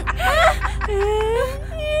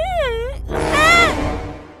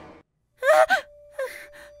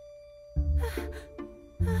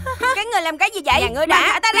 Cái người làm cái gì vậy? Nhà ngươi đã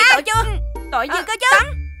thả ta ra tội chưa? Tội gì cơ chứ?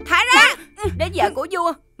 Thả ra. Đến vợ của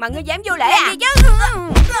vua mà ngươi dám vô lễ à? Gì chứ?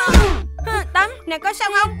 Tấm, nè có sao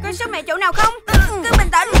không? Có số mẹ chỗ nào không? Cứ bình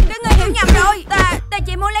tĩnh, cái người hiểu nhầm rồi. Ta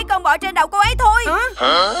chỉ muốn lấy con bọ trên đầu cô ấy thôi.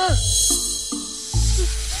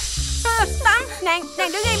 Tấm, nàng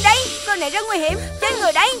đứng im đấy. Con này rất nguy hiểm, chết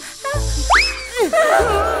người đấy.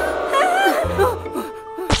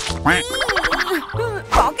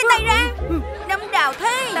 Bỏ cái tay ra. Đâm đào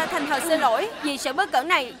thế. Ta thành thật xin lỗi vì sự bất cẩn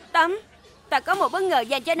này. Tấm, ta có một bất ngờ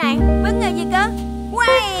dành cho nàng. Bất ngờ gì cơ?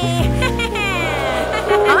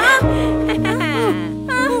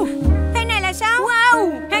 Thế này là sao?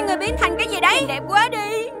 Wow, hai người biến thành cái gì đấy? Đẹp quá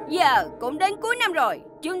đi. Giờ cũng đến cuối năm rồi,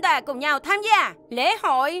 chúng ta cùng nhau tham gia lễ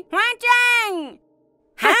hội hóa trang.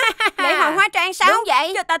 Hả? Lễ hội hóa trang sao? Đúng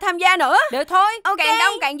vậy. Cho ta tham gia nữa. Được thôi, okay. Càng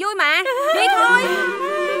đông càng vui mà. Đi thôi.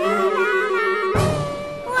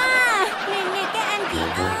 Wow, nè các anh chị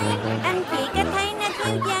ơi. Anh chị có thấy nó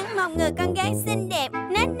thiếu vắng một người con gái xinh đẹp,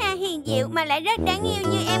 nết na hiền dịu mà lại rất đáng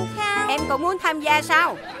yêu như em không? Em cũng muốn tham gia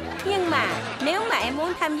sao? Nhưng mà nếu mà em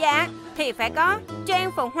muốn tham gia thì phải có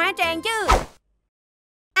trang phục hóa trang chứ.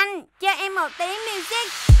 Anh cho em một tiếng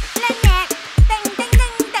music. Lên nhạc. Tăng tăng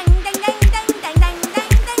tăng tăng tăng tăng tăng tăng tăng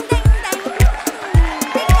tăng tăng tăng.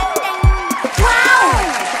 Wow,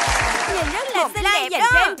 nhìn rất là xinh đẹp dành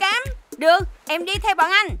cho em Cám. Được, em đi theo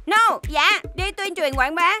bọn anh. No, dạ, đi tuyên truyền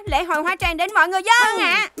quảng bá lễ hội hóa trang đến mọi người dân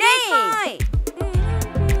ạ. Đi thôi.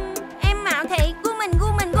 Em mạo thị của mình.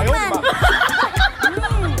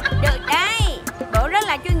 Được đấy, bộ rất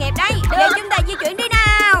là chuyên nghiệp đấy. Giờ chúng ta di chuyển đi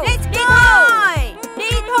nào. Đi thôi. Đi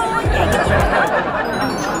thôi. Vậy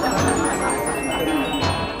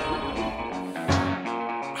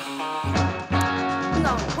cái gì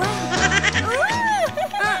ngon quá.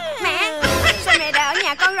 Mẹ, sao mẹ đã ở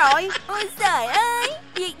nhà con rồi? Ôi trời ơi,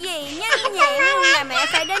 việc gì nhanh nhẹn là mẹ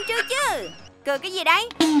phải đến trước chứ. Cười cái gì đấy?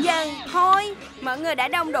 Giờ thôi, mọi người đã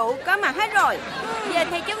đông đủ có mặt hết rồi. Giờ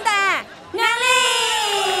thì chúng ta nâng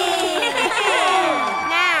ly.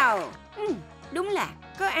 Nào. Đúng là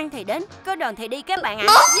có ăn thì đến, có đòn thì đi các bạn ạ.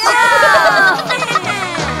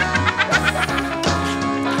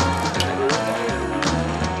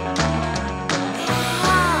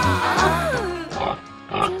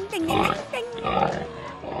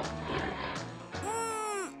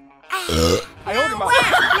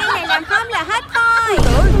 Ly này làm hôm là hết thôi.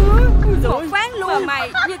 Một phát luôn mà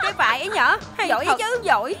mày như cái vải ấy nhở. Giỏi chứ.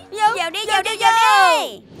 Giỏi. Vào đi.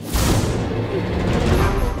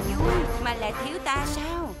 Mà lại thiếu ta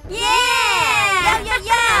sao? Yeah.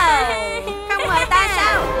 Vô. Không mời ta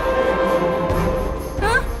sao?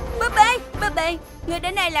 Hả? Búp bê, ngươi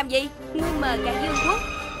đến đây làm gì? Ngươi mời cả Dương Quốc,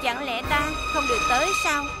 chẳng lẽ ta không được tới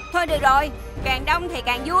sao? Thôi được rồi, càng đông thì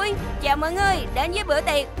càng vui. Chào mọi người đến với bữa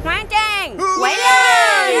tiệc hóa trang. Quẩy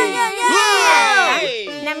lên.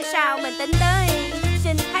 Năm sau mình tính tới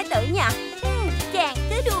sinh thái tử nhỉ? Chàng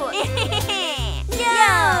cứ đùa.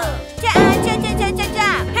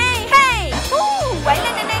 Cha. Hey. Quẩy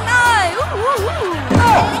lên anh ơi.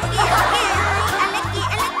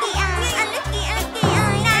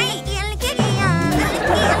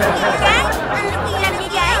 Làm gì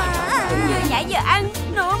vậy? Vừa nhảy vừa ăn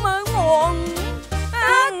nữa mới muộn.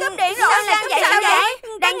 Cúp điện rồi. Sao vậy?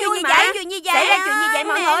 Đang vui mà. Chuyện gì vậy? Xảy ra chuyện gì vậy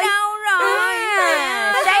mọi người? Đâu rồi?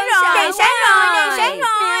 Đèn sáng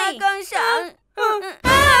rồi. Con sợ.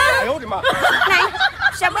 Này,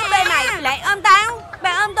 sao búp bê này lại ôm tao?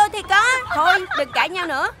 Bà ôm tôi thì có. Thôi đừng cãi nhau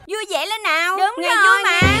nữa, vui vẻ lên nào. Đúng ngày rồi, vui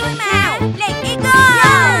mà. ngày vui mà. Nào, lên đi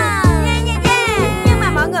con.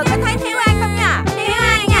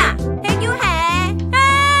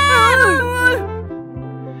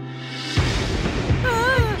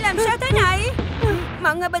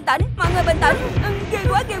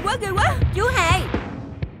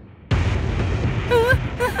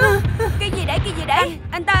 cái gì đấy?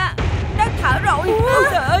 Anh ta đã thở rồi.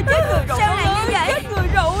 Trời ơi, chết người rồi. Sao lại như vậy? Chết người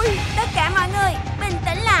rồi. Tất cả mọi người bình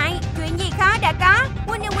tĩnh lại. Chuyện gì khó đã có.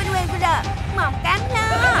 Win mộng cám nó.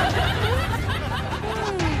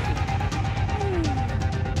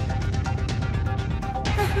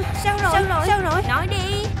 Sao rồi? Nói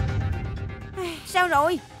đi. Sao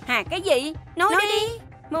rồi? Hả, cái gì? Nói đi.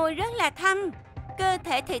 Mùi rất là thâm, cơ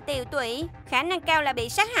thể thì tiều tụy, khả năng cao là bị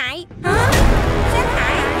sát hại. Hả? Sát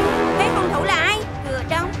hại? Thế hung thủ là ai? Cửa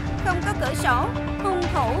đóng, không có cửa sổ. Hung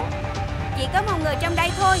thủ chỉ có một người trong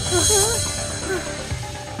đây thôi.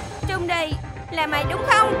 Trong đây là mày đúng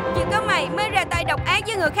không? Chỉ có mày mới ra tay độc ác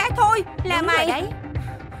với người khác thôi. Là đúng mày đấy.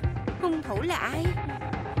 Hung thủ là ai?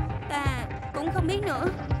 Ta cũng không biết nữa.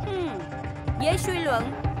 Với suy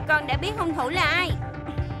luận, con đã biết hung thủ là ai.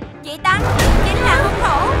 Chị Tấm chính là hung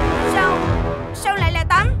thủ. Sao lại là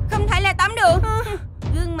Tấm? Không thể là Tấm được.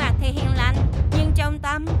 Gương mặt thì hiền lành, nhưng trong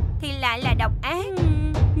tâm thì lại là độc ác.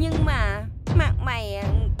 Nhưng mà mặt mày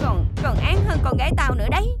còn ác hơn con gái tao nữa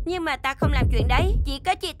đấy. Nhưng mà ta không làm chuyện đấy, chỉ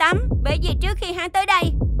có chị Tấm. Bởi vì trước khi hắn tới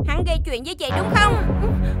đây, hắn gây chuyện với chị đúng không?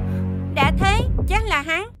 Đã thế, chắc là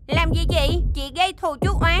hắn làm gì chị? Chị gây thù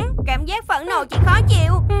chuốc oán, cảm giác phẫn nộ chị khó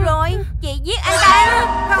chịu, rồi chị giết anh ta.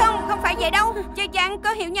 Không phải vậy đâu, chắc chắn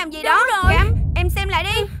có hiểu nhầm gì đó. Rồi. Cám, em xem lại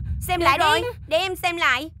đi. Xem lại đi, để em xem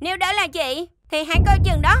lại. Nếu đó là chị thì hãy coi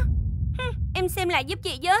chừng đó. Em xem lại giúp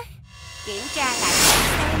chị với. Kiểm tra lại xem.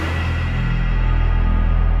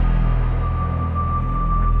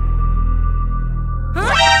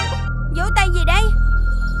 Hả? Dấu tay gì đây?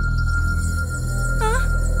 Hả?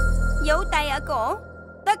 Dấu tay ở cổ.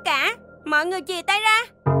 Tất cả mọi người chìa tay ra.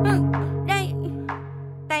 Đây.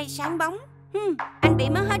 Tay sáng bóng. Anh bị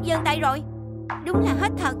mất hết giơ tay rồi. Đúng là hết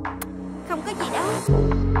thật. Không có gì đâu.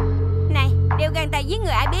 Này, đeo găng tay giết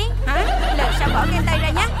người ai biết. Hả? Lần sau bỏ găng tay ra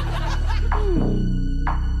nhé.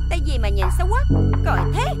 Tay gì mà nhìn xấu quá. Còi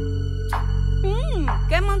thế.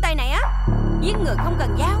 Cái móng tay này á, giết người không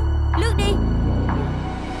cần dao. Lướt đi.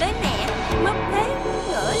 Tới mẹ. Mất thế.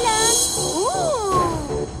 Ngửa lên.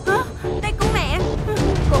 Hả? Tay của mẹ.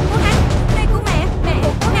 Cổ của hắn. Tay của mẹ. Cổ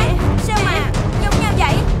của hắn. Sao mà giống nhau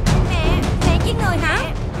vậy? Mẹ giết người hả?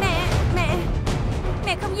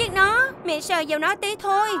 Mẹ không giết nó. Mẹ sờ vào nó tí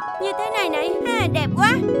thôi. Như thế này này. Đẹp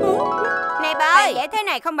quá. Này bà ơi, vẽ thế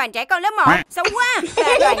này không bằng trẻ con lớp 1. Xấu quá. Bà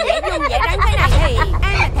toàn vẽ dung vẽ rắn thế này thì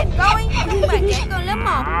ai mà thèm coi. Không bằng trẻ con lớp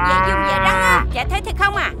 1 vẽ dung vẽ rắn á. Chả thế thì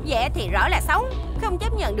không à. Vẽ thì rõ là xấu. Không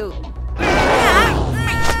chấp nhận được.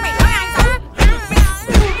 Mày nói ai xấu?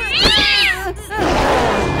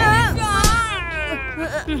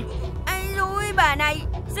 Ai lui bà này.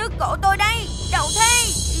 Xước cổ tôi đây. Đậu thế.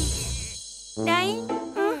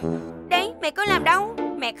 Đấy, mẹ có làm đâu.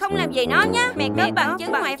 Mẹ không làm gì nó nhá. Mẹ có bằng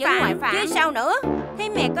chứng ngoại phạm. Chứ sao nữa. Thế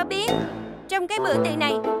mẹ có biết trong cái bữa tiệc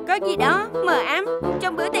này có gì đó mờ ám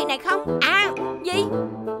trong bữa tiệc này không? À, gì?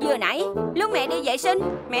 Vừa nãy lúc mẹ đi vệ sinh,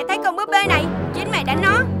 mẹ thấy con búp bê này. Chính mẹ đánh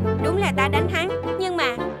nó. Đúng là ta đánh hắn, nhưng mà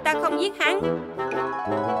ta không giết hắn.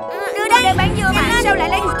 Đưa đây bán dưa mà. Sao lại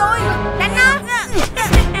lấy của tôi? Đánh nó.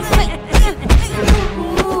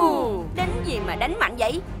 Đánh gì mà đánh mạnh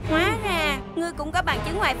vậy? Hóa ra ngươi cũng có bằng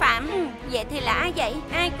chứng ngoại phạm. Vậy thì là ai vậy?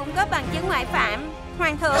 Ai cũng có bằng chứng ngoại phạm.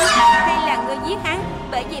 Hoàng thượng, hay là ngươi giết hắn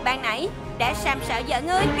bởi vì ban nãy đã sàm sỡ vợ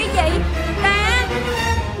ngươi? Cái gì? Ta?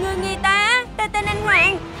 Ngươi nghi ta? Ta tên anh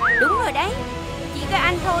Hoàng. Đúng rồi đấy. Chỉ có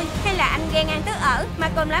anh thôi. Hay là anh ghen ăn tức ở mà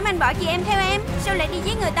còn lắm anh bỏ chị em theo em? Sao lại đi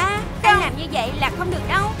giết người ta? Anh làm như vậy là không được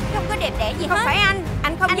đâu. Không có đẹp đẽ gì hết. Không phải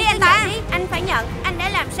anh không giết anh ta. Anh phải nhận. Anh đã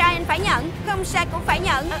làm sai anh phải nhận. Không sai cũng phải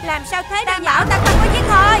nhận. Làm sao thế? Ta bảo ta không có giết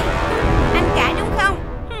người. Anh cãi đúng không?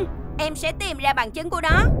 Em sẽ tìm ra bằng chứng của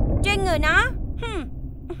nó trên người nó.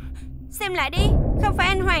 Xem lại đi. Không phải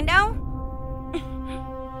anh Hoàng đâu.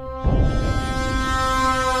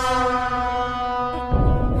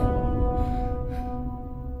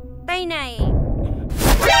 Tay này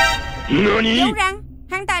dấu răng.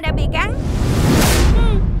 Hắn ta đã bị cắn.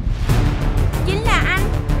 Chính là anh.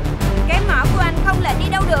 Cái mỏ của anh không lệch đi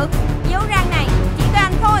đâu được. Dấu răng này chỉ có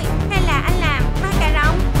anh thôi. Hay là anh làm ma cà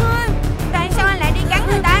rồng? Tại sao anh lại đi cắn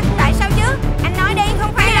người ta? Tại sao chứ? Anh nói đi.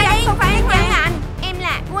 Không phải là đi. Không phải anh Hoàng. Là anh. Em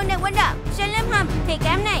là Wonder. Trên lớp hầm thì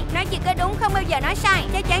cám này nói chỉ có đúng, không bao giờ nói sai.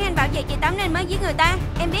 Chắc chắn anh bảo vệ chị Tấm nên mới giết người ta.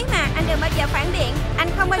 Em biết mà. Anh đừng bao giờ phản biện. Anh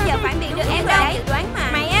không bao giờ phản biện được em đâu. Dự đoán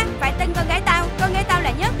mà. Mày á phải tin con gái tao. Con gái tao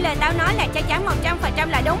là nhất. Lời tao nói là chắc chắn 100%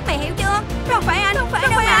 là đúng. Mày hiểu chưa? Không phải anh. Không phải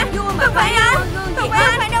đâu mà. Không phải anh. Không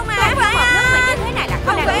phải đâu mà. Không phải anh. Nước mà như thế này là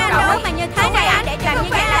không làm được rồi. Nước mà như thế này à, để cho như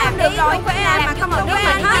vậy là làm được rồi. Làm mà không một nước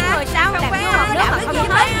mà hết người sao? Làm nước mà không giúp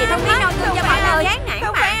hết gì không biết đâu. Thương cho mọi người. Chán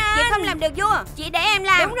nản mà. Chị không làm được vua. Chị để em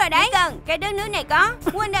làm. Đúng rồi đấy. Cần cái đất nước này có.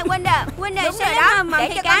 Quên rồi xe đó.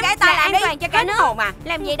 Để cho con gái ta là an toàn cho cả nước. Hồn mà.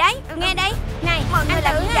 Làm gì đấy? Nghe đấy. Này, mọi người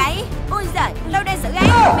làm gì vậy? Ôi giời, tao đang xử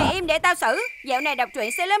án. Mày im để tao xử. Dạo này đọc truyện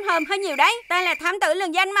sẽ lớn hơn hơi nhiều đấy. Ta là thám tử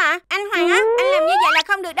lừng danh mà. Anh Hoàng á, anh làm như vậy là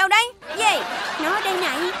không được đâu đấy. Gì? Nó đây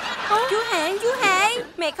này. Chú Hệ,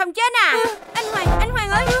 mẹ không chết à? Anh Hoàng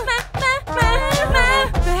ơi. Ma.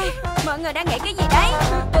 Mọi người đang nghĩ cái gì đấy?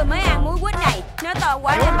 Tôi mới ăn muối quýt này, nó to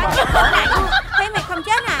quá nên bắt chặt cổ này. Thế mày không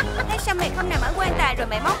chết à? Thế sao mày không nằm ở quan tài rồi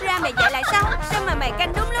mày móc ra mày dậy lại sao? Sao mà mày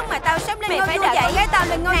canh đúng lúc mà tao sắp lên ngôi vua vậy? Cái tao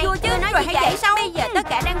lên ngôi vua chứ, rồi hãy dậy sao? Bây giờ tất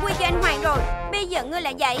cả đang quy cho anh Hoàng rồi. Bây giờ ngươi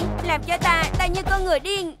lại dậy, làm cho ta như con người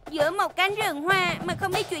điên giữa một cánh rừng hoa mà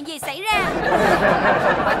không biết chuyện gì xảy ra.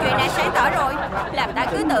 Mọi chuyện đã sáng tỏ rồi, làm ta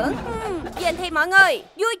cứ tưởng. Giờ thì mọi người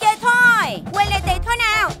vui chơi thôi, quay lại tiền thôi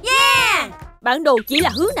nào. Yeah. Bản đồ chỉ là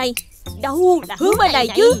hướng này. Đâu là hướng bên này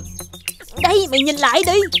chứ. Đây mày nhìn lại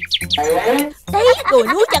đi. Đấy, đồi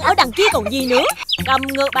núi chẳng ở đằng kia còn gì nữa. Cầm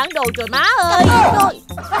ngược bản đồ rồi má ơi.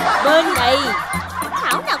 Bên này.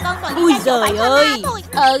 Thảo nào con toàn. Ui giời ơi.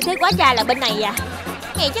 Thế quá ra là bên này à.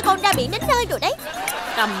 Nghe cho con ra biển đến nơi rồi đấy.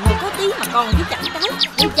 Cầm ngược có tí mà con chứ chẳng cái.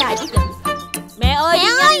 Đi dài chứ giận. Mẹ ơi, mẹ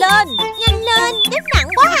ơi, nhanh lên, đếp nặng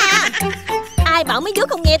quá à. Ai bảo mấy đứa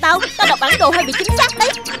không nghe tao. Tao đọc bản đồ hơi bị chính xác đấy.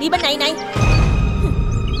 Đi bên này này.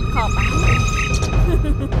 Kho báu.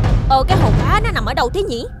 Cái hòn đá nó nằm ở đâu thế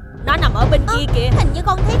nhỉ? Nó nằm ở bên kia kìa. Hình như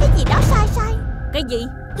con thấy cái gì đó sai. Cái gì?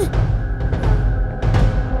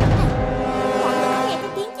 Mọi người có nghe cái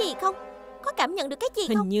tiếng gì không? Có cảm nhận được cái gì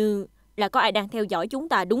không? Hình như là có ai đang theo dõi chúng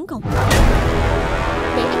ta đúng không?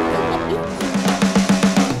 Để em thử một ít.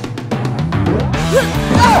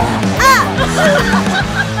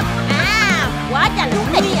 Quá ra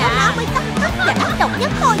lúc này chỉ có nó mới tắt mắt và ác độc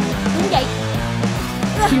nhất thôi. Đúng vậy.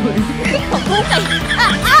 Con thú này.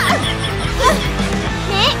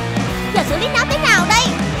 Nè, giờ xử lý nó thế nào đây?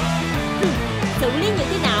 Xử lý như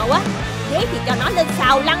thế nào á? Thế thì cho nó lên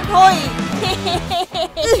xào lăn thôi.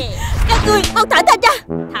 Các ngươi mau thả ta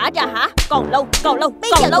ra. Thả ra hả? Còn lâu.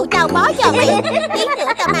 Bây giờ lâu tao bó cho mày. Tí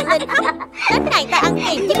nữa tao mang lên hấp. Đến này tao ăn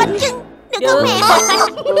kèm với bánh chưng. Được không mẹ?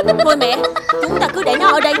 Thôi mẹ, chúng ta cứ để nó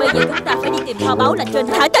ở đây. Bây giờ chúng ta phải đi tìm kho báu là trên.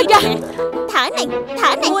 Thả ta ra. Thả này.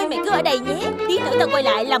 Thôi mẹ cứ ở đây nhé. Tí nữa tao quay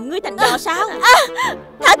lại làm ngươi thành giò sao.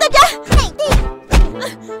 Thả ta ra. Này đi.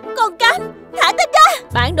 Con Cam, thả ta ra.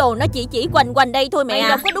 Bản đồ nó chỉ quanh đây thôi mẹ. Mày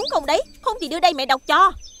đọc có đúng không đấy? Không thì đưa đây mẹ đọc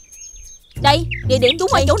cho. Đây, địa điểm đúng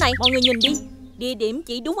ở chỗ này. Mọi người nhìn đi. Địa điểm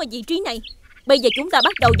chỉ đúng ở vị trí này. Bây giờ chúng ta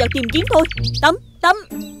bắt đầu vào tìm kiếm thôi. Tấm.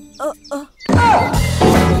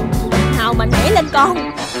 Nào mạnh mẽ lên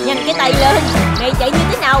con. Nhanh cái tay lên. Mày chạy như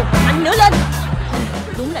thế nào? Mạnh nữa lên.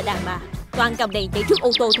 Đúng là đàn bà toàn cầm đèn chạy trước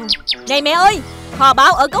ô tô thôi. Này mẹ ơi, kho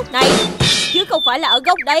báu ở góc này chứ không phải là ở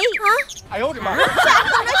góc đấy. Hả? Sao anh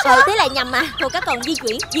không nói sớm? Thế là nhầm à. Thôi các con di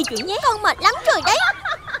chuyển nhé. Con mệt lắm rồi đấy.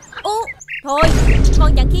 Thôi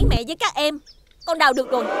con chẳng khiến mẹ với các em. Con đào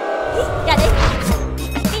được rồi. Ra đây.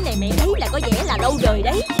 Cái này mẹ thấy là có vẻ là lâu đời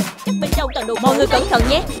đấy. Chắc bên trong toàn đồ. Mọi người cẩn thận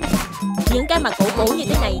nhé. Những cái mà cổ như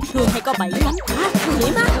thế này thường hay có bẫy lắm. Nguy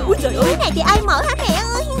hiểm á. Ui trời ơi. Cái này thì ai mở hả mẹ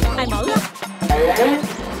ơi? Ai mở á?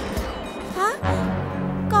 Hả?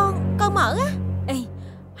 Con mở á? Ê,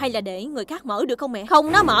 hay là để người khác mở được không mẹ?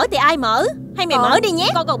 Không, nó mở thì ai mở? Hay mẹ mở đi nhé.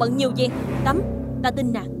 Con còn bận nhiều việc. Tấm, ta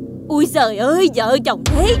tin nàng. Ui giời ơi, vợ chồng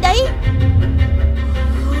thế đấy.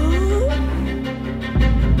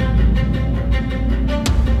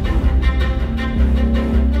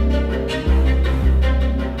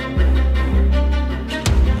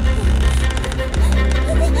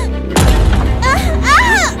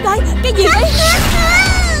 Cái gì đấy?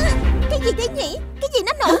 Cái gì thế nhỉ? Cái gì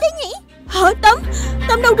nó nổ thế nhỉ? Hả?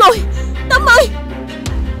 Tấm đâu rồi? Tấm ơi!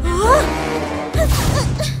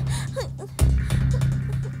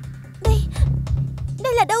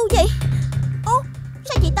 Đây là đâu vậy?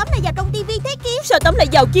 Sao chị Tấm lại vào trong tivi thế kia? Sao Tấm lại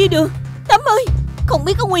vào kia được? Tấm ơi! Không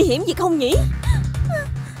biết có nguy hiểm gì không nhỉ?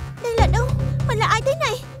 Đây là đâu? Mình là ai thế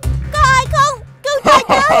này? Có ai không? Cứu ta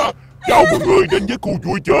chơi! Chào mọi người đến với khu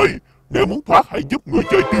vui chơi. Nếu muốn thoát hãy giúp người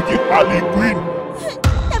chơi tiêu diệt Harley Quinn.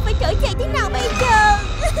 Ta phải trở về thế nào bây giờ?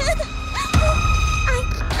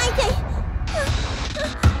 Ai vậy?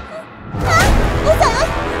 Ôi trời ơi!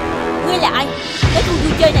 Ngươi là ai? Đến khu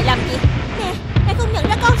vui chơi này làm gì? Nè, mẹ không nhận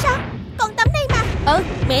ra con sao? Con Tấm đây mà.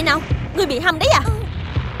 Mẹ nào? Ngươi bị hâm đấy à?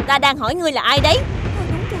 Ta đang hỏi ngươi là ai đấy?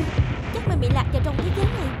 Đúng rồi. Chắc mình bị lạc vào trong thế giới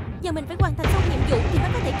này. Giờ mình phải hoàn thành xong nhiệm vụ thì mới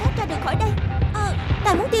có thể thoát ra được khỏi đây.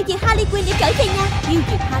 Ta muốn tiêu diệt Harley Quinn để trở về nhà. Tiêu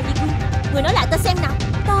diệt Harley Quinn? Người nói lại ta xem nào.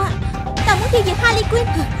 Ta muốn tiêu diệt Harley Quinn.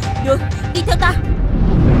 Được, đi theo ta.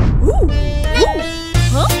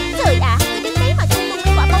 Hả? Trời ạ, cái đứng đấy mà tung mấy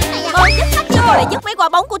quả bóng này à? Dứt mắt cho rồi lại dứt mấy quả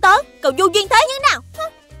bóng của tớ. Cậu vô duyên thế. Như nào?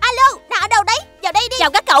 Alo, nào Chào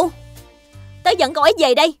các cậu. Tớ dẫn cậu ấy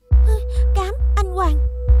về đây. Cám, anh Hoàng.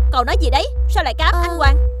 Cậu nói gì đấy? Sao lại cám anh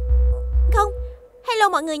Hoàng? Không. Hello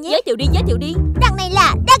mọi người nhé. Giới thiệu đi. Đằng này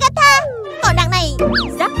là Dagatha. Còn đằng này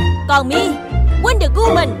Zack. Còn Mi Wonder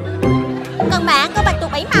Woman. Còn bạn có bạch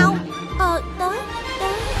tuộc 7 màu.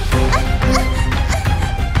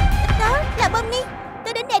 Tớ là Bơm Ni.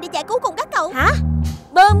 Tớ đến đây để giải cứu cùng các cậu. Hả?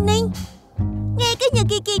 Bơm Ni? Nghe cái như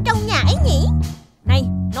Kiki trong nhà ấy nhỉ? Này,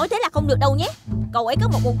 nói thế là không được đâu nhé. Cậu ấy có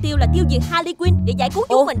một mục tiêu là tiêu diệt Harley Quinn để giải cứu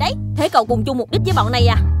chúng mình đấy. Thế cậu cùng chung mục đích với bọn này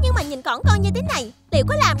à? Nhưng mà nhìn cỏn con như thế này, liệu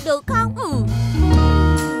có làm được không?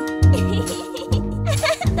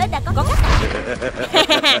 Tớ đã có cách.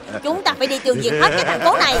 Chúng ta phải đi tiêu diệt hết cái thành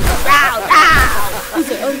phố này. Rào. Ôi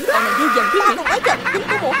trời ơi, bọn này đi dần thế nhỉ? Cậu ấy chậm tính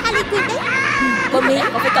của bộ Harley Quinn đấy. Bơm Mi,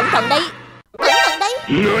 cậu phải cẩn thận đây. Cẩn thận đấy.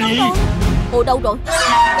 Ồ, đâu rồi?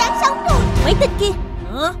 Đáng sống rồi. Mấy tên kia.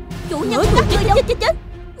 Chủ nhân của các ngươi đâu? Chết.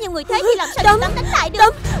 Nhiều người thế thì làm sao Tấm đánh lại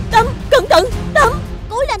được? Tấm, cẩn thận. Tấm,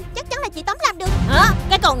 cố lên, chắc chắn là chị Tấm làm được. Hả?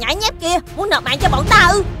 Cái con nhãi nhép kia muốn nộp mạng cho bọn ta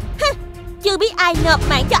ư? Chưa biết ai nộp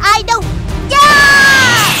mạng cho ai đâu.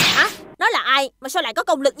 Hả? Nó là ai mà sao lại có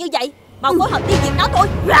công lực như vậy? Mau phối hợp tiêu diệt nó thôi.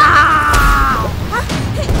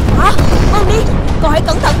 Hả? Mau đi, cậu hãy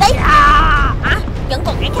cẩn thận đấy. Hả? Vẫn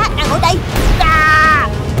còn kẻ khác đang ở đây.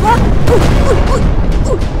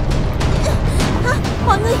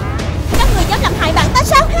 Mọi người, các người dám làm hại bạn ta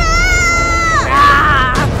sao?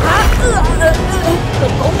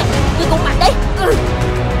 Đừng cố nè, ngươi cũng mạnh đấy.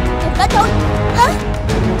 Cùng đến thôi.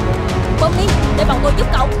 Bơm đi, để bọn tôi giúp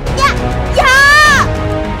cậu. Dạ.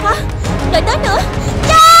 Hả? Đợi tới nữa.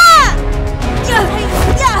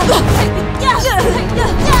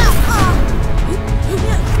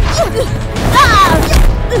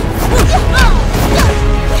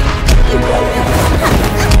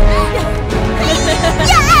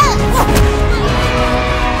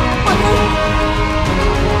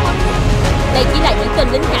 Đây chỉ là những tên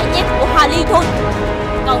lính nhãi nhép của Harley thôi.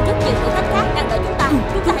 Còn rất nhiều thử thách khác đang đợi chúng ta.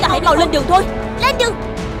 Chúng ta hãy mau lên đường thôi. Lên đường.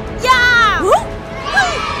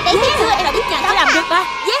 Để thấy chưa, em biết nhà sẽ làm được mà.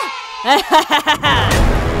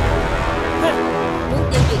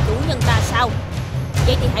 Muốn tiêu diệt chủ nhân ta sao?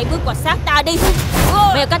 Vậy thì hãy bước qua sát ta đi.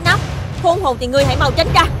 Mèo cách nắp, khôn hồn thì ngươi hãy mau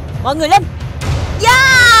tránh ra. Mọi người lên.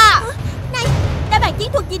 Này, đã bàn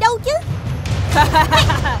chiến thuật gì đâu chứ?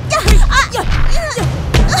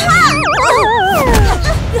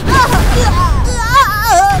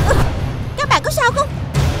 Các bạn có sao không?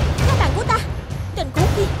 Các bạn của ta, tình khốn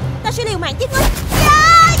kia, ta sẽ liều mạng với ngươi.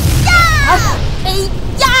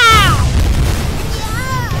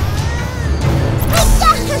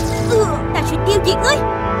 Ta sẽ tiêu diệt ngươi.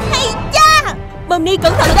 Bơm Ni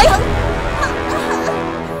cẩn thận đấy.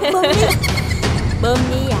 Bơm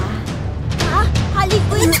Ni à? Hả? Harley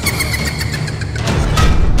Quinn,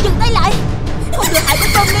 dừng tay lại. Không được hại đến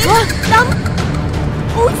Bơm Ni. Đâm.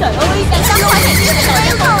 Ôi trời ơi, đang Đâm phải này kia này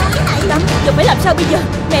rồi. Đâm, giờ phải làm sao bây giờ?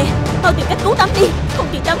 Nè, mau tìm cách cứu Đâm đi. Không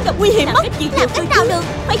thì Đâm gặp nguy hiểm mất. Làm cách nào được?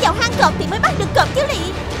 Phải vào hang cọp thì mới bắt được cọp chứ lị.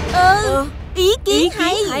 Ý kiến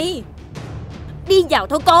hay. Đi vào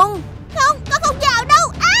thôi con. Không vào đâu.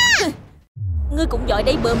 Ngươi cũng giỏi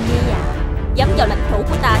đấy Bơm Ni à? Dám vào lãnh thổ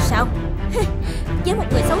của ta sao? Với một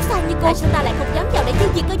người xấu xa như cô, sao ta lại không dám vào để tiêu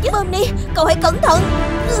diệt cơ chứ? Bơm Ni, cậu hãy cẩn thận.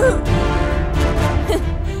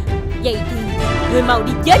 Vậy thì ngươi mau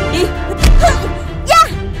đi chết đi.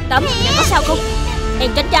 Tấm, em có sao không?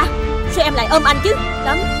 Em tránh ra. Sao em lại ôm anh chứ?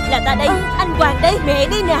 Tấm, là ta đây, anh Hoàng đây. Mẹ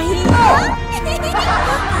đi này.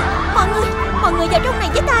 Mọi người vào trong này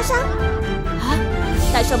với ta sao? Hả?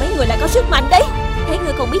 Tại sao mấy người lại có sức mạnh đấy? Thế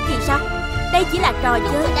ngươi không biết gì sao? Đây chỉ là trò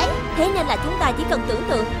chơi đấy. Thế nên là chúng ta chỉ cần tưởng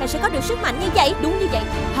tượng là sẽ có được sức mạnh như vậy. Đúng như vậy.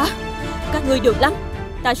 Hả? Các ngươi được lắm.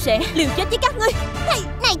 Ta sẽ liều chết với các ngươi.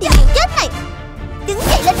 Này thì liều chết này. Đứng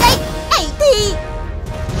dậy lên đây. Này thì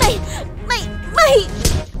Mày Mèo.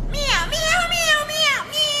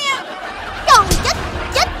 Còn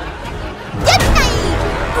chết này.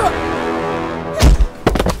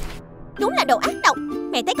 Đúng là đồ ác độc.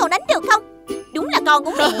 Mẹ thấy con đánh được không? Đúng là con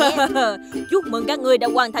của mẹ. Chúc mừng các ngươi đã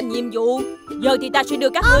hoàn thành nhiệm vụ. Giờ thì ta sẽ đưa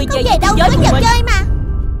các ngươi về đâu giới của mình. Chơi mà.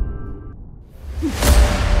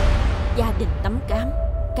 Gia đình Tấm Cám.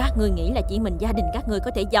 Các ngươi nghĩ là chỉ mình gia đình các ngươi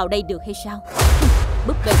có thể vào đây được hay sao?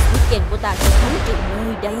 Búp bê weekend của ta sẽ thống trị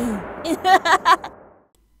nơi đây.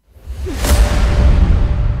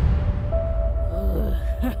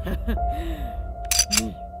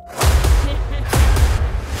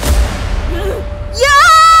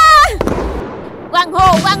 Quang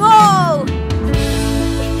hồ.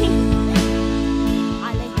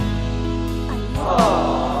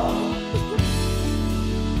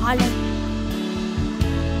 Harley.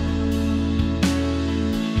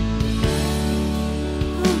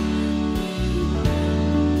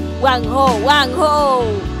 Hoàng hô.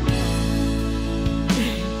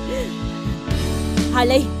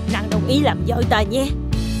 Harley, nàng đồng ý làm vợ ta nhé.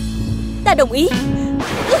 Ta đồng ý.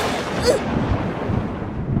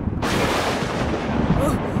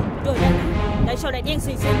 Trời ơi, tại sao lại đen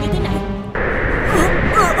xì xì như thế này?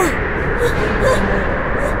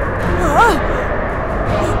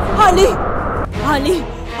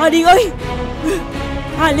 Harley ơi,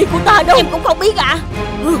 Harley của ta đâu? Em cũng không biết ạ.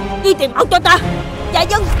 Đi tìm ổng cho ta. Dạ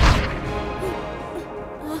vâng.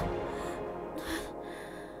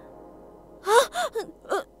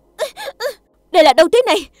 Đây là đâu thế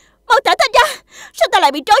này? Mau thả ta ra. Sao ta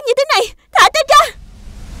lại bị trói như thế này? Thả ta ra.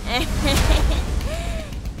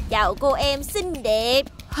 Chào cô em xinh đẹp.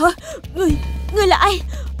 Hả? Ngươi là ai?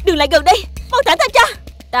 Đừng lại gần đây. Mau thả ta ra.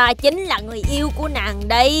 Ta chính là người yêu của nàng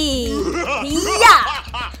đây.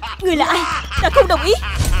 Ngươi là ai? Ta không đồng ý.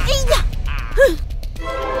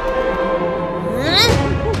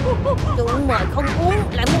 Rượu mời không uống,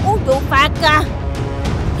 lại muốn uống rượu phạt à?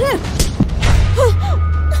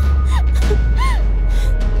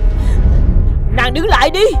 Nàng đứng lại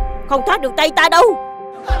đi. Không thoát được tay ta đâu.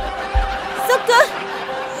 Sao cơ?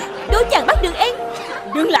 Đố chàng bắt được em.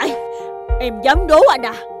 Đứng lại. Em dám đố anh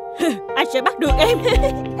à? Anh sẽ bắt được em.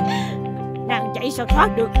 Nàng chạy sao thoát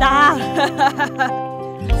được ta?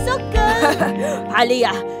 Sao cơ? Harley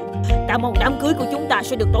à, ta mong đám cưới của chúng ta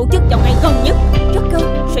sẽ được tổ chức trong ngày gần nhất. Rất cơ,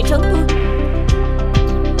 sẽ sớm thôi.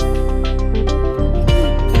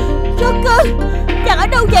 Rất cơ, chàng ở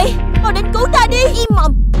đâu vậy? Mau đến cứu ta đi. Im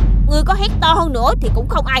mồm. Ngươi có hét to hơn nữa thì cũng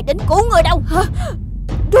không ai đến cứu ngươi đâu. Hả?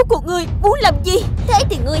 Rốt cuộc ngươi muốn làm gì? Thế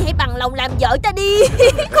thì ngươi hãy bằng lòng làm vợ ta đi.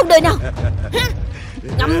 Không đời nào.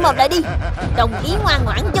 Ngậm mồm lại đi. Đồng ý ngoan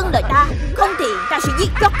ngoãn vâng lời ta, không thì ta sẽ giết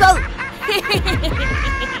Joker.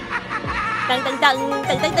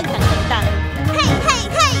 Tầng. Hey.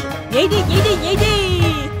 Nhảy đi.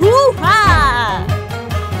 Ha.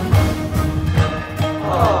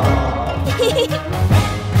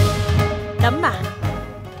 Tấm à,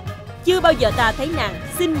 chưa bao giờ ta thấy nàng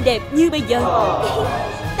xinh đẹp như bây giờ.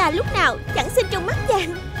 Ta lúc nào chẳng xinh trong mắt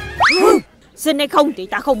chàng. Xinh hay không thì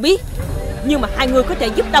ta không biết, nhưng mà hai người có thể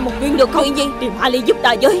giúp ta một chuyện được không? Chuyện gì? Tìm Harley giúp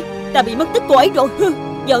ta với. Ta bị mất tích cô ấy rồi.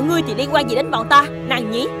 Vợ ngươi thì liên quan gì đến bọn ta,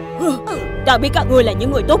 nàng nhỉ? Ta biết các ngươi là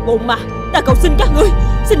những người tốt bụng mà. Ta cầu xin các ngươi,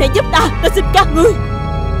 xin hãy giúp ta. Ta xin các ngươi.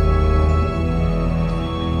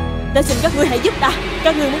 Ta xin các ngươi hãy giúp ta.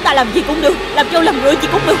 Các ngươi muốn ta làm gì cũng được, làm trâu làm ngựa gì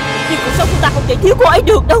cũng được, nhưng cuộc sống của ta không thể thiếu cô ấy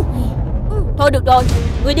được đâu. Thôi được rồi,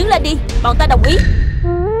 ngươi đứng lên đi, bọn ta đồng ý.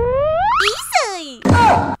 Ý xời.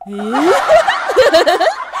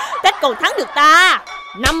 Tết còn thắng được ta.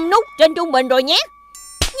 5 nút trên trung bình rồi nhé.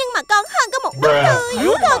 Nhưng mà con hơn có một nút thôi.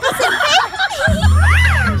 Thôi con xin phép.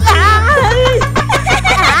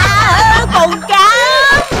 Còn cá.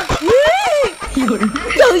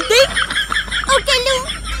 Chơi tiếp. Ok luôn.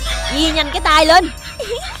 Chia nhanh cái tay lên.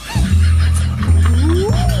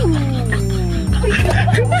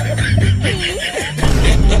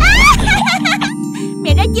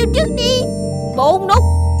 Mẹ ra chiêu trước đi. 4 nút.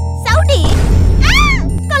 6 điểm.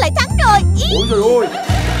 Con lại thắng rồi. Ôi trời ơi.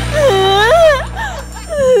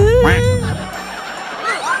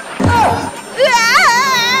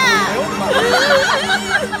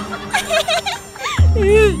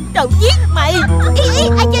 Tao giết mày.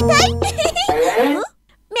 Ai chơi thế?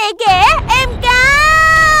 Mẹ kìa, em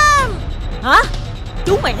cam. Hả?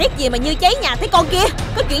 Chú mày hét gì mà như cháy nhà thế con kia?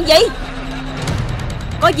 Có chuyện gì?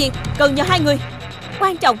 Có việc cần nhờ hai người.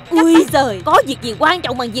 Quan trọng. Ui giời, có việc gì quan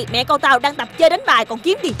trọng bằng việc mẹ con tao đang tập chơi đánh bài còn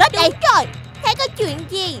kiếm tiền Tết Đúng rồi. Thế có chuyện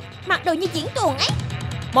gì? Mặc đồ như diễn tuồng ấy.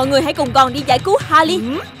 Mọi người hãy cùng con đi giải cứu Harley.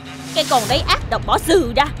 Cái con đấy ác độc bỏ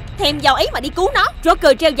xừ ra. Thèm vào ấy mà đi cứu nó.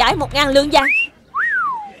 Joker treo giải 1.000 lượng vàng.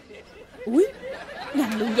 Ui,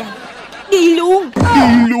 1.000 lượng vàng. Đi luôn.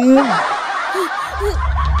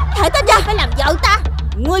 Thả ta ra. Phải làm vợ ta.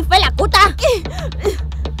 Ngươi phải là của ta.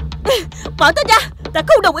 Bỏ ta ra. Ta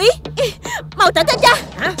không đồng ý. Mau thả ta ra.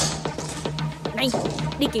 Hả? Này,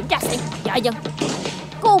 đi kiểm tra xem. Dạ vâng.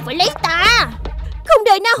 Cô phải lấy ta. Không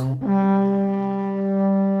đời nào.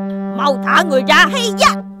 Mau thả người ra. Hay da.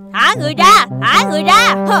 Thả người ra. Thả người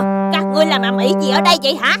ra. Các ngươi làm ầm ĩ gì ở đây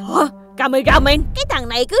vậy hả? Cameraman. Cái thằng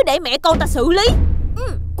này cứ để mẹ con ta xử lý.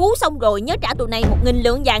 Cứu xong rồi nhớ trả tụi này 1.000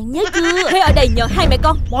 lượng vàng nhớ chưa? Thế ở đây nhờ hai mẹ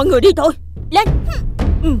con. Mọi người đi thôi. Lên.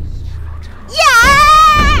 Dạ.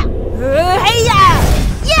 Hay da.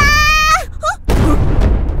 Dạ.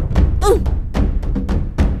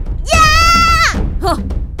 Dạ.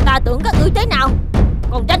 Ta tưởng các ngươi thế nào.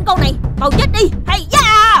 Còn tranh con này, mau chết đi. Hay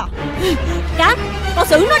da. Cám, con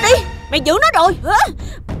xử nó đi. Mày giữ nó rồi.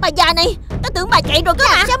 Bà già này, ta tưởng bà chạy rồi cơ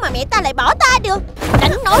mà. Sao mà mẹ ta lại bỏ ta được?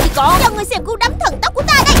 Đánh nó đi con. Cho ngươi xem cú đấm thần tốc của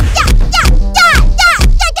ta đây.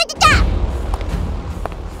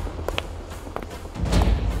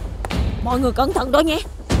 người cẩn thận đó nhé.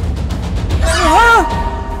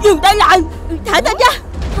 Dừng tay lại. Thả ta ra.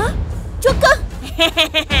 Hả? Joker.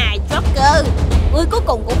 Joker, ngươi cuối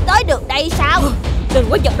cùng cũng tới được đây sao? Đừng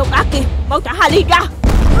có giật độc ác kìa. Mau trả Harley ra.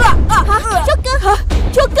 Joker.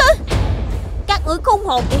 Joker, các ngươi khôn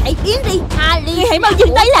hồn thì hãy biến đi. Harley, hãy mau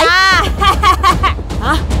dừng tay lại.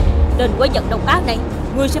 Hả? Đừng có giật độc ác này,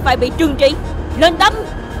 ngươi sẽ phải bị trừng trị. Lên tấm.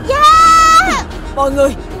 Mọi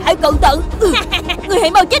người hãy cẩn thận. Ngươi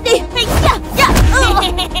hãy mau chết đi.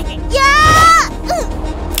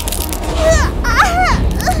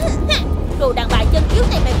 Đồ đàn bà chân yếu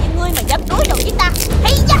này mềm như ngươi mà dám đối đầu với ta.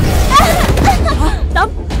 Tấm,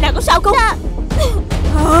 nàng có sao không?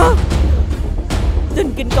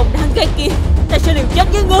 Tên kinh công đang ghê kia, ta sẽ liều chết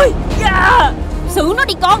với ngươi. Xử nó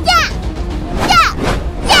đi con.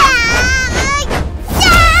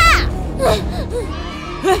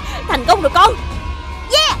 Thành công rồi con.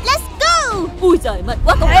 Let's go. Ui giời, mệt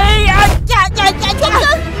quá con.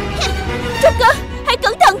 Joker, hãy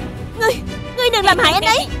cẩn thận. Ngươi đừng làm hại anh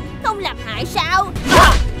ấy. Không làm hại sao?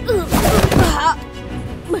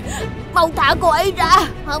 Mau thả cô ấy ra.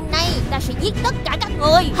 Hôm nay ta sẽ giết tất cả các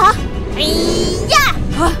người. Hả?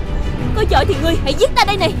 Có giỏi thì ngươi hãy giết ta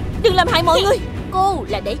đây này. Đừng làm hại mọi người. Cô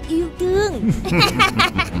là để yêu thương.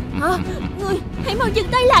 Ngươi hãy mau dừng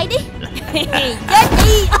tay lại đi. Chết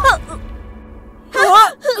đi.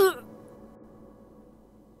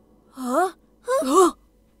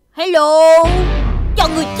 Hello. Cho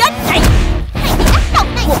người chết này. Này thì ác độc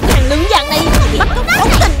này. 1000 lượng vàng này. Bắt cóc bóng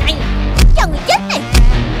tình này. Cho người chết này.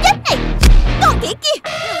 Chết này. Con khỉ kia.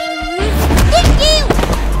 Giết kêu.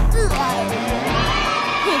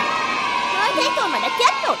 Nói thế thôi mà đã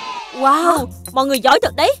chết rồi. Wow, mọi người giỏi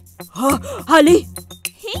thật đấy. Harley,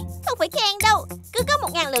 không phải khen đâu. Cứ có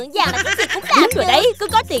 1000 lượng vàng là cái gì cũng làm. Đúng rồi đấy, cứ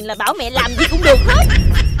có tiền là bảo mẹ làm gì cũng được hết.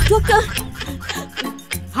 Joker.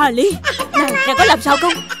 Harley, nàng có làm sao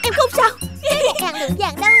không? Em không sao. 1000 lượng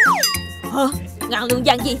vàng đâu. Hả? 1000 lượng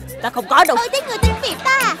vàng gì? Ta không có đâu. Ôi, thấy người tin việc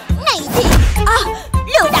ta. Này thì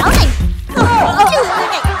lừa đảo này. Lừa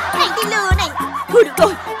này. Này thì lừa này. Thôi được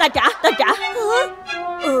rồi, ta trả.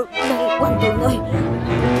 Này quan thượng ơi,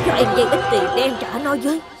 cho em dây ít tiền để em trả nó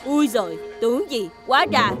với. Ui giời, tưởng gì, quá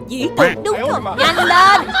trà dĩ tử. Đúng rồi, nhanh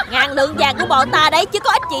lên. 1000 lượng vàng của bọn ta đấy chứ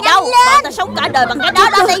có ích gì đâu. Bọn ta sống cả đời bằng cái đó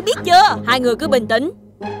đó đây, biết chưa? Hai người cứ bình tĩnh.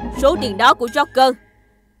 Số tiền đó của Joker,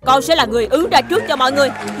 con sẽ là người ứng ra trước cho mọi người.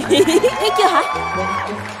 Thấy chưa hả?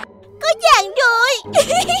 Có vàng rồi.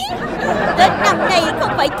 Đến năm này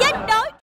không phải chết đâu.